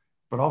novels,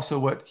 but also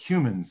what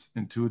humans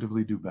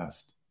intuitively do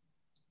best.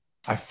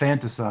 I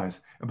fantasize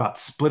about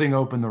splitting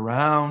open the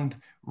round,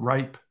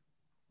 ripe,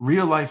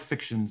 real-life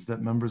fictions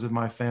that members of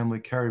my family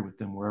carry with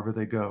them wherever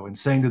they go, and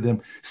saying to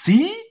them,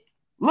 see,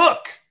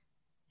 look,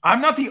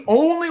 I'm not the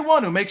only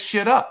one who makes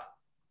shit up.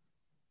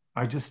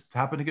 I just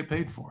happen to get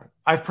paid for it.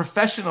 I've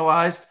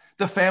professionalized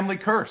the family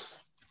curse.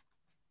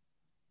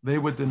 They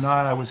would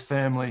deny I was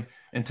family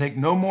and take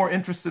no more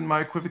interest in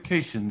my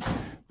equivocations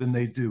than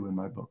they do in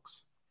my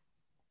books.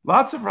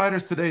 Lots of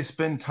writers today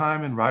spend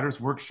time in writer's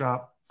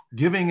workshop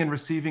giving and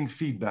receiving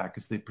feedback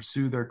as they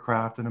pursue their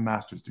craft in a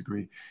master's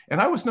degree.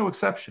 And I was no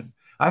exception.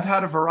 I've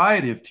had a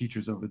variety of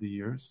teachers over the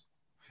years.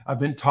 I've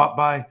been taught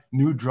by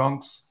new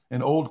drunks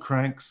and old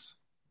cranks,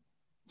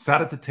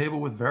 sat at the table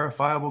with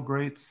verifiable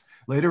greats,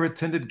 later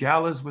attended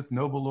galas with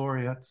Nobel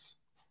laureates.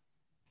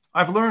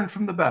 I've learned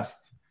from the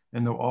best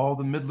and know all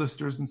the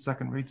mid-listers and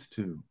second-rates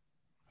too.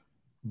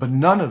 But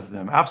none of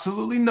them,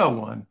 absolutely no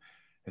one,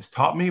 has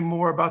taught me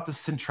more about the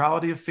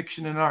centrality of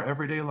fiction in our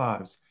everyday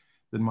lives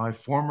than my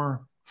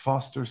former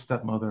foster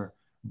stepmother,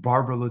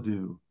 Barbara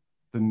Ledoux,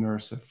 the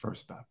nurse at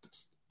First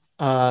Baptist.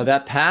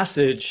 That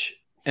passage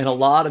and a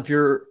lot of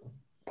your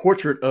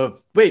portrait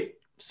of, wait,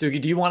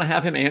 Sugi, do you want to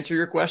have him answer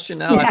your question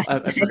now? Yes.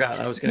 I forgot.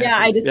 I was going to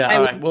Yeah,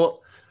 all right.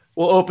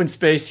 We'll open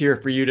space here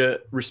for you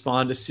to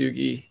respond to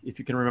Sugi, if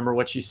you can remember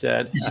what she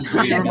said.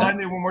 Can you remind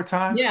me one more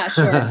time? Yeah,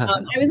 sure.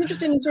 I was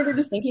interested in sort of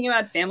just thinking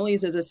about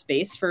families as a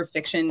space for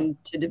fiction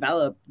to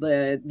develop.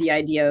 The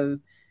idea of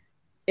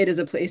it is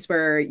a place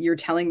where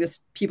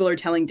people are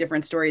telling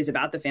different stories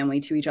about the family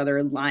to each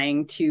other,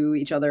 lying to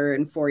each other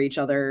and for each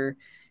other.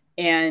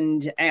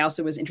 And I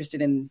also was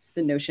interested in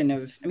the notion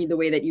of, the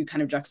way that you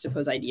kind of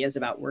juxtapose ideas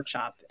about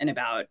workshop and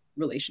about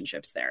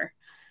relationships there.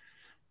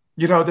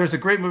 There's a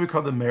great movie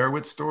called The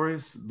Meyerowitz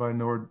Stories by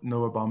Noah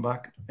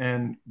Baumbach.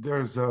 And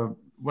there's the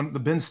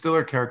Ben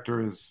Stiller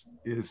character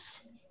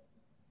is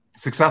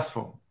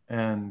successful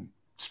and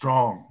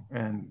strong.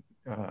 And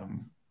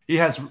he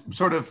has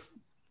sort of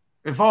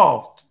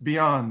evolved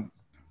beyond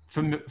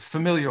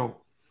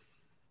familial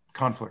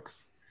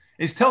conflicts.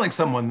 He's telling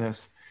someone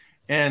this,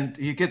 and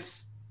he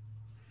gets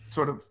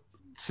sort of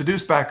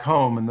seduced back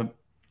home. And the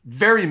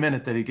very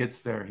minute that he gets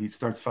there, he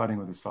starts fighting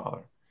with his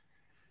father.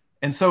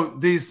 And so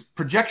these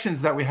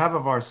projections that we have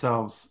of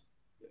ourselves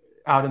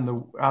out in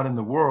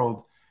the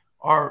world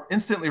are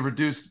instantly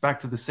reduced back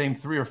to the same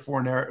 3 or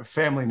 4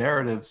 family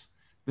narratives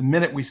the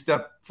minute we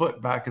step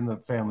foot back in the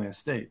family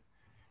estate.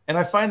 And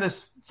I find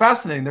this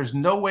fascinating. There's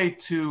no way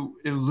to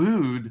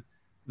elude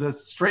the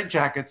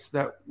straitjackets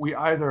that we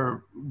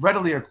either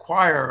readily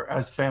acquire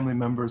as family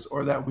members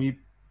or that we,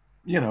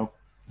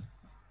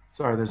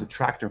 sorry, there's a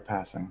tractor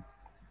passing.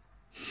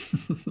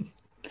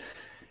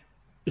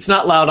 It's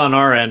not loud on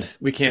our end.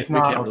 We can't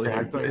okay. really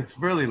hear it. It's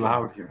really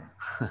loud here.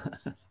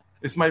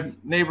 It's my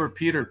neighbor,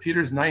 Peter.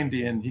 Peter's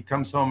 90, and he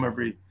comes home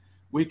every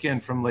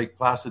weekend from Lake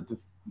Placid to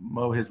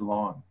mow his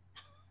lawn.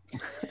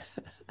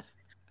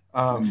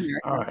 All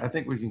right, I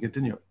think we can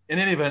continue. In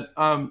any event,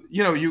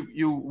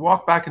 you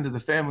walk back into the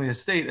family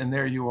estate, and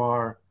there you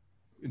are,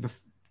 the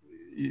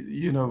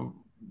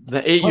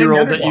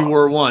 8-year-old that you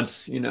were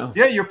once. Yeah,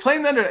 you're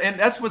playing the underdog, and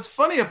that's what's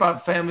funny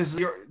about families.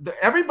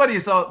 Everybody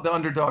is the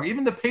underdog.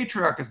 Even the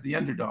patriarch is the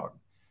underdog.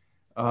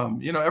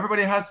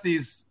 Everybody has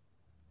these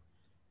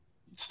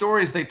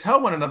stories they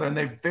tell one another, and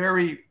they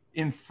very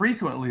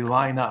infrequently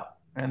line up,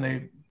 and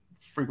they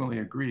infrequently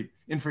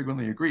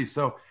agree.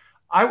 So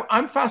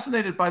I'm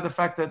fascinated by the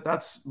fact that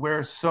that's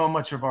where so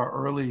much of our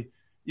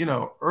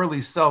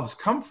early selves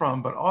come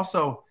from, but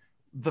also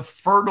the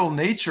fertile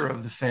nature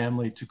of the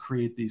family to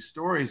create these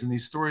stories, and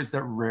these stories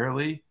that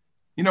rarely,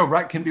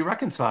 can be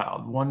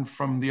reconciled one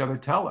from the other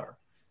teller.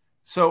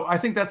 So I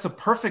think that's a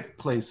perfect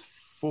place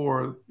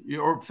or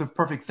the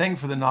perfect thing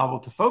for the novel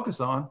to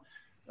focus on,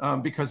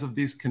 because of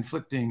these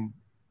conflicting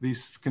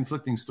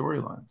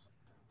storylines.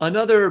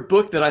 Another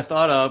book that I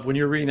thought of when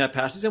you were reading that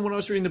passage, and when I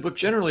was reading the book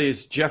generally,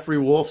 is Jeffrey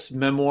Wolf's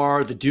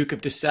memoir, The Duke of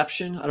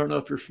Deception. I don't know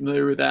if you're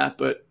familiar with that,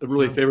 but a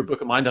really favorite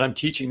book of mine that I'm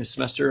teaching this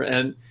semester.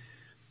 And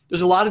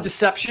there's a lot of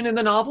deception in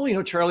the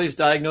novel. Charlie is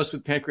diagnosed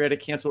with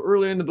pancreatic cancer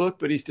earlier in the book,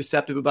 but he's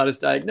deceptive about his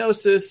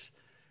diagnosis.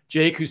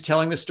 Jake, who's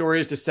telling the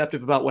story, is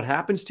deceptive about what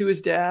happens to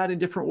his dad in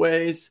different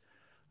ways.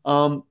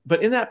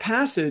 But in that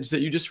passage that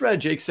you just read,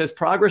 Jake says,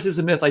 progress is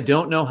a myth I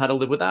don't know how to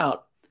live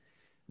without.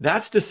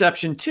 That's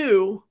deception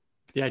too,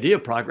 the idea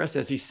of progress,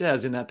 as he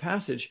says in that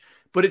passage.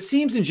 But it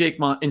seems in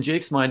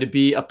Jake's mind to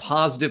be a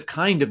positive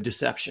kind of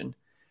deception.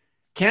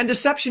 Can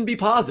deception be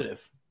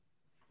positive?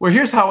 Well,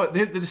 here's how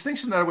the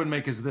distinction that I would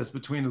make is this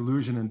between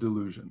illusion and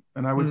delusion.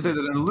 And I would say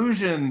that an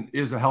illusion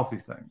is a healthy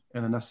thing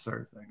and a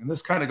necessary thing. And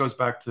this kind of goes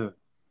back to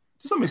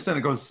some extent,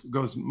 it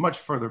goes much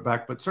further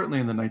back, but certainly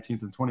in the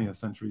 19th and 20th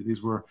century,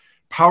 these were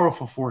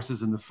powerful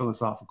forces in the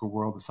philosophical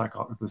world,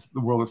 the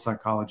world of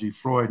psychology,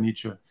 Freud,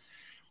 Nietzsche.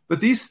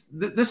 But this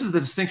is the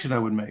distinction I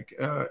would make.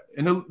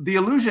 And the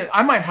illusion,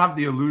 I might have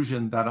the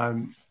illusion that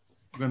I'm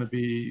going to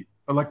be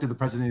elected the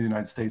president of the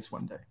United States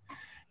one day.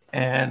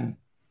 And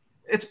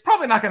it's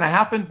probably not going to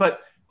happen,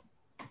 but,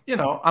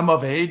 I'm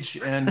of age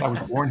and I was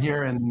born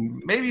here and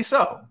maybe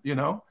so,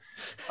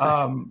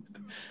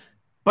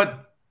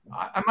 but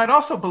I might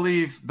also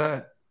believe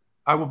that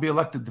I will be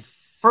elected the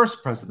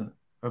first president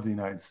of the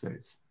United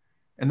States.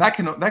 And that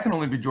can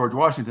only be George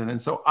Washington.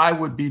 And so I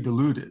would be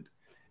deluded.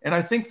 And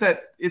I think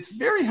that it's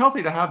very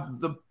healthy to have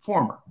the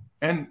former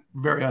and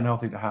very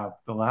unhealthy to have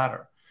the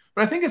latter.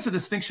 But I think it's a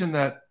distinction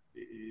that,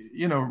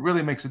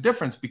 really makes a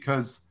difference,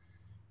 because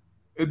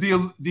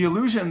the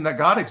illusion that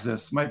God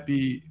exists might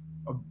be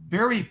a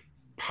very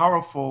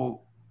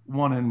powerful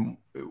one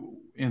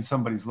in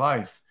somebody's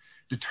life,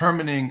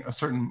 determining a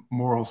certain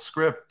moral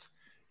script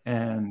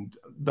and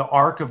the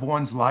arc of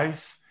one's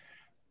life.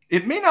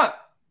 It may not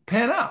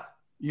pan out.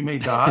 You may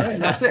die,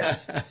 and that's it.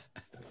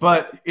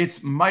 But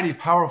it's mighty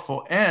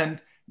powerful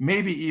and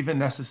maybe even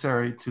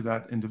necessary to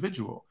that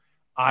individual.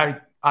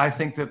 I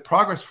think that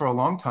progress for a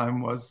long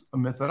time was a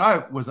myth that I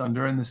was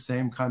under in the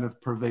same kind of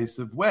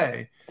pervasive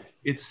way.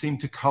 It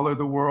seemed to color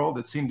the world.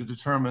 It seemed to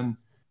determine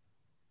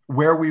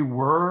where we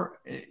were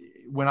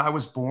when I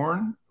was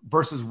born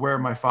versus where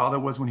my father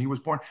was when he was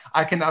born.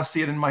 I can now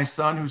see it in my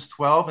son, who's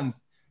 12 and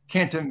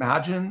can't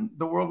imagine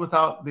the world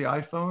without the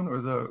iPhone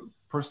or the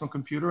personal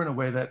computer in a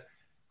way that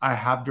I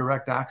have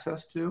direct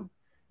access to.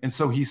 And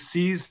so he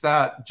sees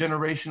that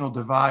generational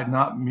divide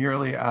not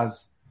merely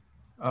as,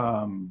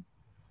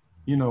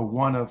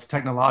 one of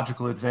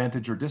technological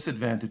advantage or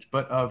disadvantage,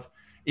 but of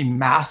a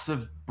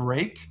massive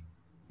break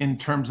in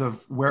terms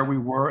of where we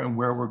were and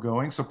where we're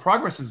going. So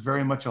progress is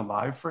very much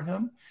alive for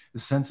him, the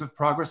sense of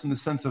progress and the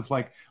sense of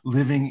like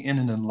living in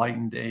an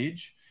enlightened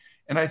age.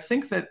 And I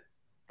think that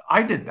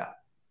I did that.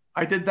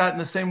 I did that in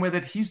the same way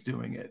that he's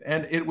doing it.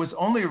 And it was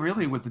only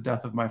really with the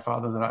death of my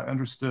father that I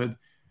understood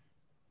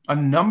a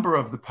number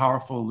of the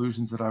powerful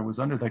illusions that I was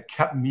under that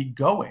kept me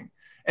going.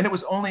 And it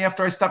was only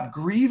after I stopped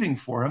grieving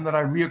for him that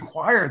I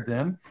reacquired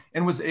them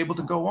and was able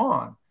to go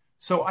on.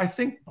 So I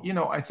think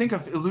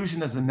of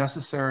illusion as a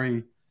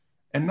necessary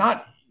and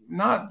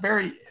not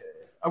very,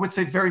 I would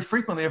say very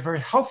frequently, a very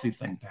healthy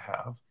thing to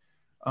have.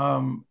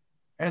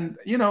 And,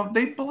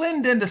 they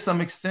blend into some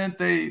extent.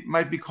 They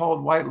might be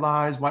called white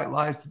lies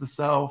to the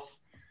self.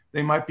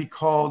 They might be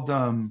called,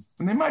 and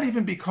they might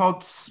even be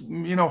called,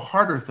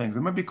 harder things.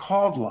 They might be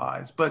called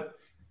lies. But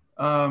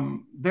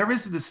there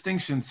is a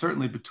distinction,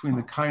 certainly, between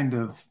the kind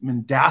of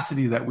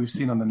mendacity that we've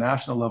seen on the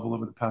national level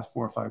over the past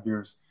 4 or 5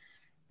 years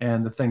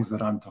and the things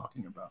that I'm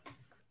talking about.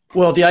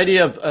 Well, the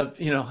idea of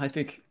I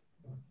think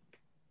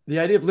the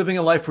idea of living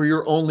a life where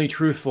you're only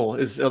truthful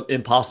is an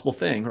impossible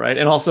thing, right?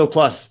 And also,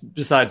 plus,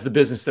 besides the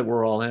business that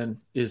we're all in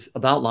is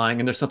about lying.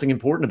 And there's something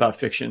important about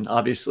fiction,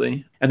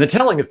 obviously, and the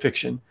telling of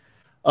fiction.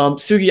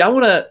 Sugi, I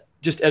want to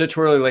just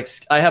editorially,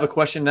 I have a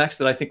question next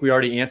that I think we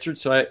already answered.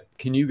 So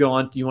can you go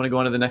on? Do you want to go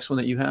on to the next one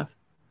that you have?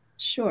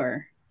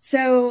 Sure.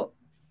 So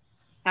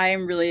I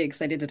am really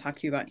excited to talk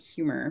to you about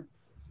humor.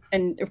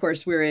 And of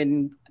course, we're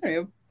in,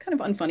 kind of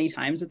unfunny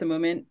times at the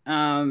moment.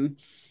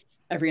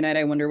 Every night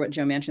I wonder what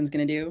Joe Manchin's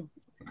going to do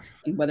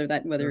and whether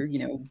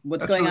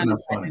what's going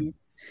really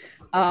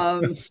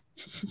on.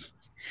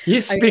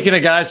 He's speaking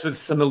of guys with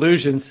some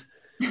illusions.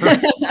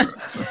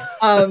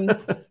 And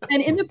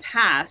in the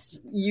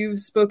past, you've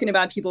spoken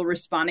about people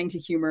responding to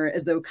humor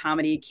as though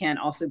comedy can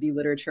also be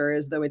literature,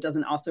 as though it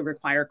doesn't also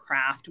require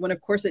craft, when of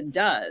course it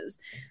does.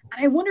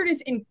 And I wondered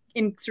if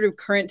in sort of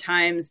current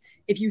times,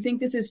 if you think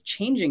this is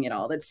changing at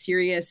all, that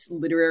serious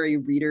literary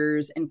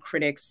readers and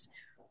critics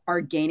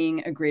are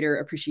gaining a greater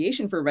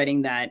appreciation for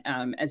writing that,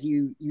 as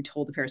you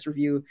told the Paris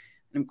Review,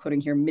 and I'm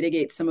quoting here,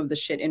 mitigate some of the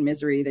shit and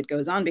misery that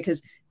goes on,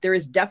 because there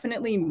is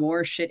definitely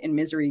more shit and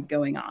misery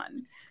going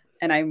on.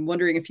 And I'm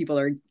wondering if people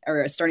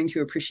are starting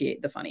to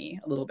appreciate the funny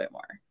a little bit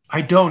more.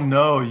 I don't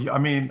know. I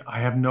mean,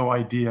 I have no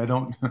idea.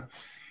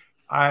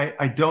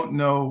 I don't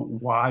know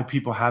why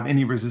people have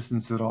any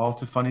resistance at all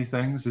to funny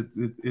things.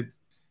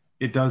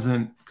 It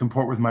doesn't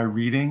comport with my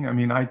reading. I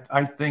mean,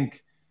 I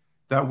think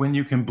that when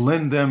you can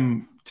blend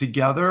them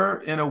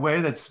together in a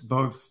way that's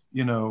both,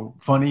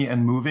 funny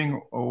and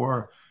moving,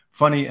 or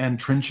funny and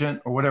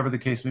trenchant, or whatever the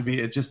case may be,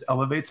 it just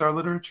elevates our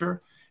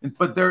literature.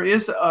 But there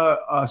is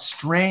a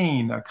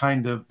strain, a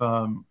kind of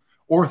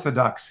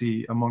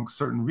orthodoxy amongst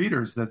certain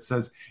readers that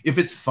says, if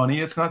it's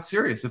funny, it's not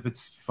serious. If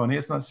it's funny,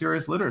 it's not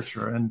serious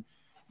literature. And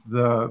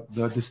the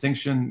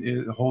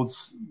distinction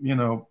holds,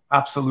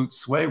 absolute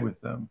sway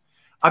with them.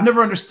 I've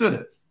never understood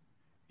it.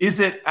 Is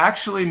it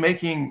actually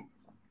making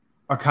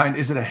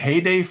is it a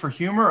heyday for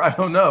humor? I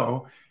don't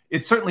know.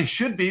 It certainly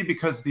should be,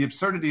 because the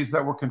absurdities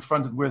that we're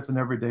confronted with in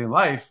everyday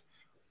life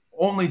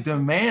only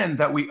demand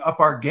that we up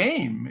our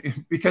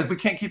game, because we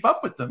can't keep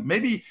up with them.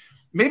 Maybe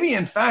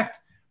in fact,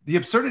 the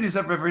absurdities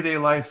of everyday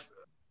life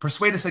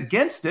persuade us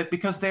against it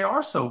because they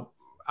are so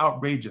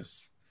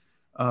outrageous,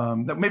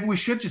 that maybe we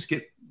should just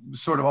get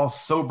sort of all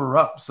sober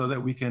up so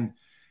that we can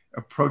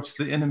approach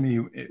the enemy,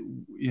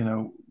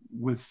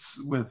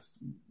 with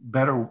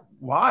better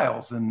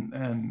wiles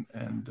and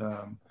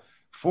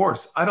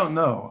force. I don't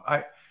know.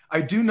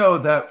 I do know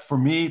that for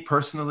me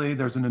personally,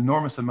 there's an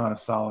enormous amount of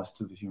solace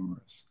to the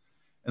humorous.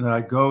 And that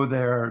I go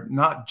there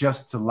not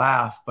just to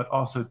laugh, but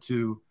also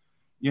to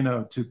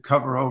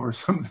cover over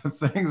some of the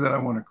things that I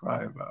want to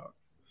cry about.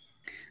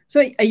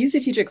 So I used to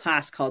teach a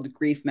class called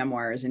Grief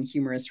Memoirs and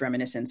Humorous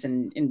Reminiscence.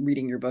 And in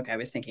reading your book, I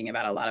was thinking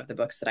about a lot of the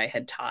books that I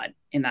had taught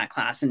in that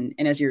class. And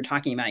as you're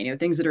talking about,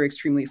 things that are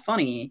extremely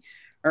funny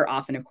are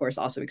often, of course,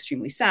 also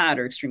extremely sad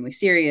or extremely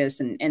serious.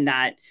 And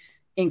that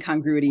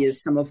incongruity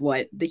is some of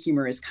what the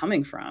humor is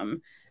coming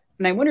from.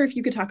 And I wonder if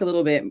you could talk a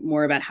little bit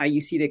more about how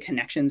you see the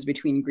connections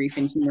between grief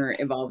and humor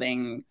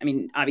evolving. I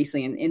mean,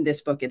 obviously in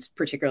this book, it's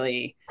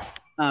particularly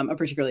a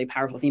particularly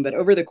powerful theme, but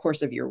over the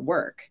course of your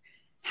work,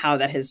 how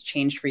that has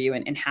changed for you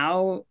and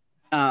how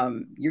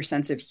your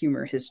sense of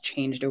humor has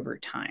changed over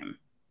time.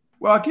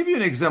 Well, I'll give you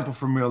an example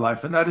from real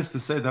life. And that is to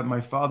say that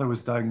my father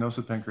was diagnosed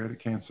with pancreatic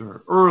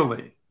cancer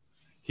early.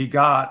 He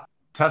got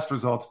test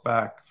results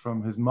back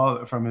from his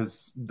mother, from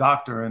his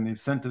doctor, and he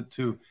sent it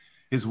to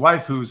his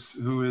wife, who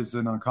is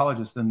an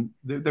oncologist, and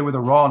they were the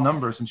raw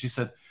numbers. And she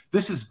said,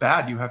 "This is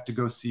bad. You have to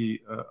go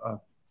see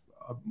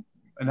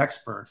an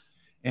expert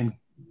and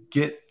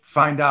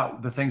find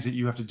out the things that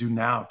you have to do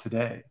now,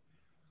 today."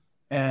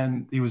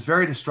 And he was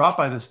very distraught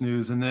by this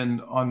news. And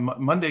then on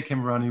Monday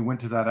came around, and he went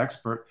to that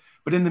expert.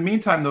 But in the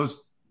meantime,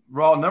 those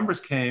raw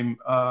numbers came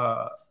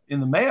in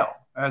the mail,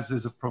 as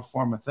is a pro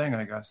forma thing,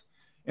 I guess.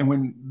 And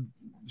when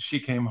she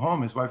came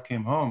home, his wife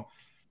came home,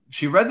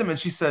 she read them and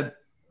she said,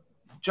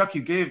 "Chuck,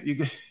 you gave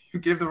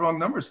the wrong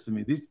numbers to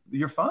me.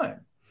 You're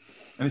fine."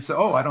 And he said,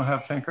 "Oh, I don't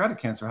have pancreatic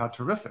cancer. How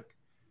terrific."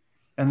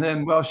 And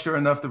then, well, sure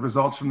enough, the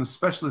results from the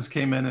specialist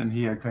came in and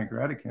he had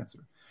pancreatic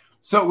cancer.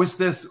 So it was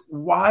this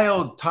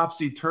wild,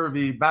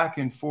 topsy-turvy, back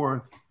and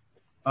forth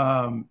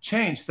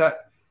change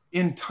that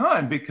in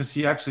time, because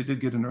he actually did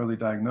get an early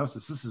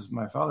diagnosis. This is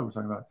my father we're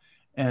talking about.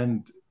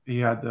 And he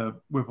had the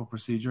Whipple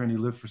procedure and he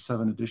lived for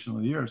 7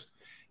 additional years.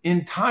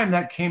 In time,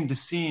 that came to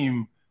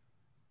seem,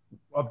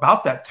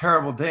 about that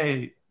terrible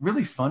day,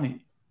 really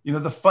funny.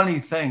 The funny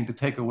thing to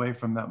take away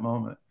from that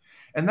moment.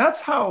 And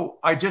that's how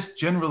I just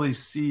generally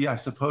see, I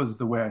suppose,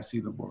 the way I see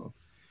the world.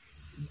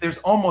 There's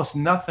almost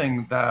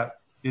nothing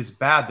that is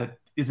bad that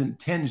isn't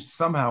tinged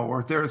somehow, or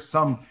if there's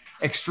some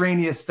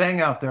extraneous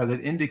thing out there that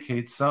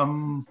indicates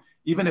some,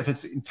 even if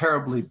it's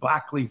terribly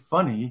blackly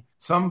funny,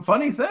 some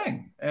funny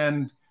thing.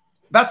 And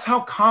that's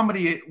how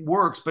comedy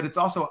works. But it's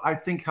also, I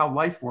think, how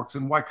life works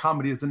and why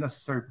comedy is a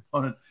necessary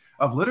component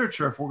of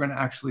literature if we're going to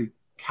actually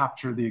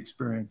capture the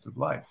experience of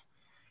life.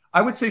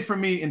 I would say for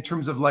me, in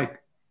terms of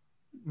like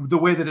the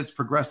way that it's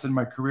progressed in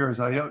my career, is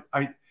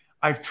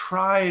I've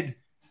tried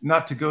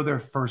not to go there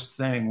first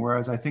thing.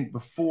 Whereas I think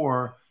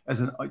before,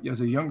 as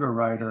a younger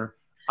writer,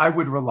 I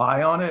would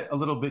rely on it a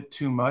little bit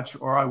too much,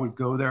 or I would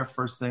go there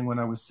first thing when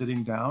I was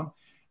sitting down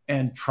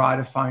and try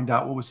to find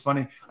out what was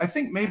funny. I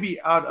think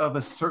maybe out of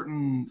a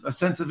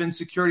sense of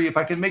insecurity, if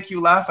I can make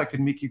you laugh, I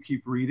can make you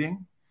keep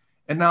reading.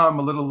 And now I'm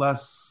a little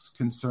less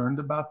concerned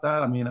about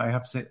that. I mean, I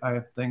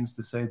have things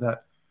to say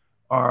that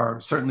are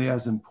certainly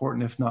as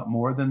important, if not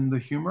more, than the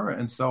humor.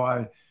 And so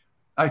I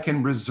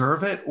can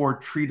reserve it or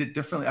treat it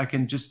differently. I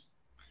can just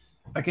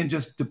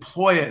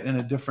deploy it in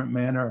a different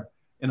manner,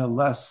 in a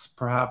less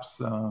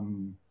perhaps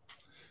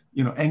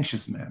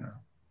anxious manner.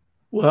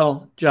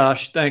 Well,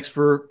 Josh, thanks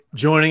for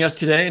joining us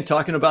today and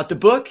talking about the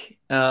book.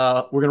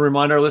 We're going to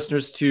remind our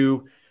listeners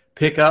to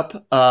pick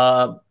up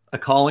A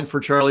Calling for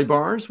Charlie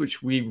Barnes,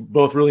 which we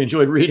both really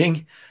enjoyed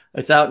reading.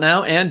 It's out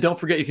now. And don't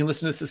forget, you can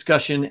listen to this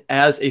discussion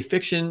as a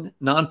fiction,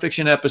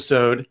 nonfiction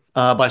episode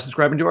by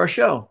subscribing to our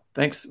show.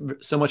 Thanks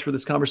so much for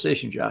this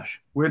conversation, Josh.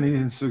 Whitney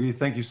and Sugi,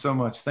 thank you so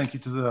much. Thank you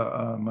to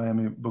the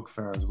Miami Book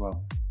Fair as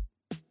well.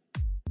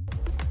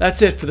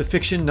 That's it for the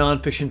Fiction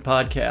Nonfiction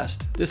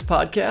Podcast. This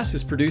podcast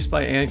is produced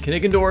by Ann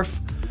Kniggendorf.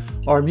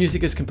 Our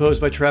music is composed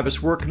by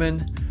Travis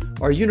Workman.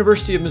 Our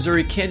University of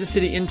Missouri Kansas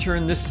City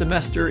intern this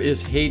semester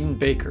is Hayden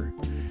Baker.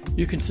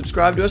 You can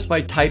subscribe to us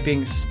by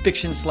typing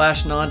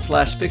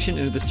fiction/non/fiction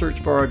into the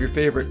search bar of your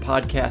favorite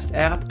podcast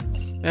app.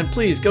 And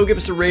please go give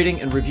us a rating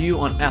and review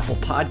on Apple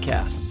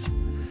Podcasts.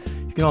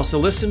 You can also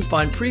listen,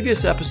 find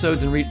previous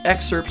episodes, and read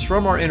excerpts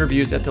from our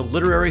interviews at the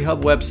Literary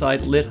Hub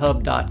website,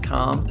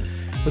 lithub.com,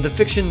 where the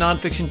Fiction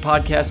Nonfiction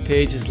Podcast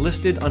page is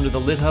listed under the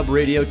LitHub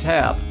Radio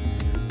tab.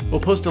 We'll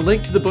post a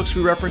link to the books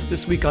we referenced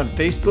this week on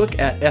Facebook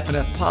at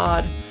FNF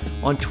Pod,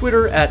 on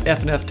Twitter at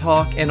FNF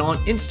Talk, and on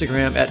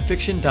Instagram at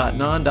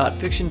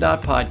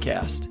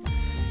fiction.non.fiction.podcast.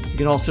 You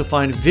can also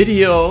find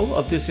video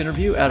of this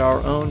interview at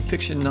our own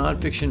Fiction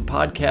Nonfiction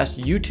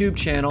Podcast YouTube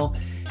channel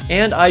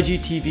and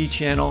IGTV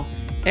channel,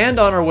 and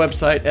on our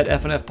website at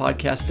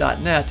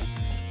fnfpodcast.net,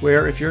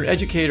 where if you're an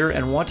educator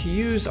and want to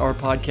use our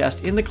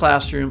podcast in the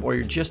classroom, or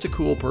you're just a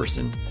cool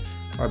person,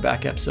 our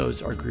back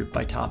episodes are grouped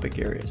by topic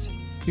areas.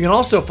 You can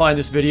also find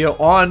this video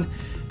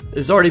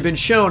it's already been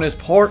shown as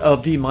part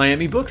of the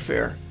Miami Book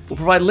Fair. We'll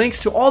provide links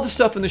to all the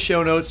stuff in the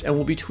show notes, and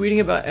we'll be tweeting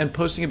about and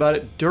posting about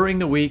it during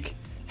the week.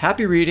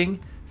 Happy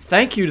reading.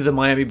 Thank you to the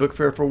Miami Book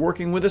Fair for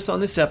working with us on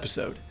this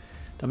episode.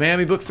 The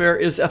Miami Book Fair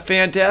is a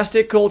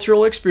fantastic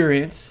cultural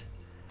experience,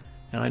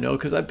 and I know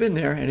because I've been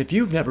there, and if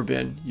you've never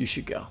been, you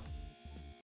should go.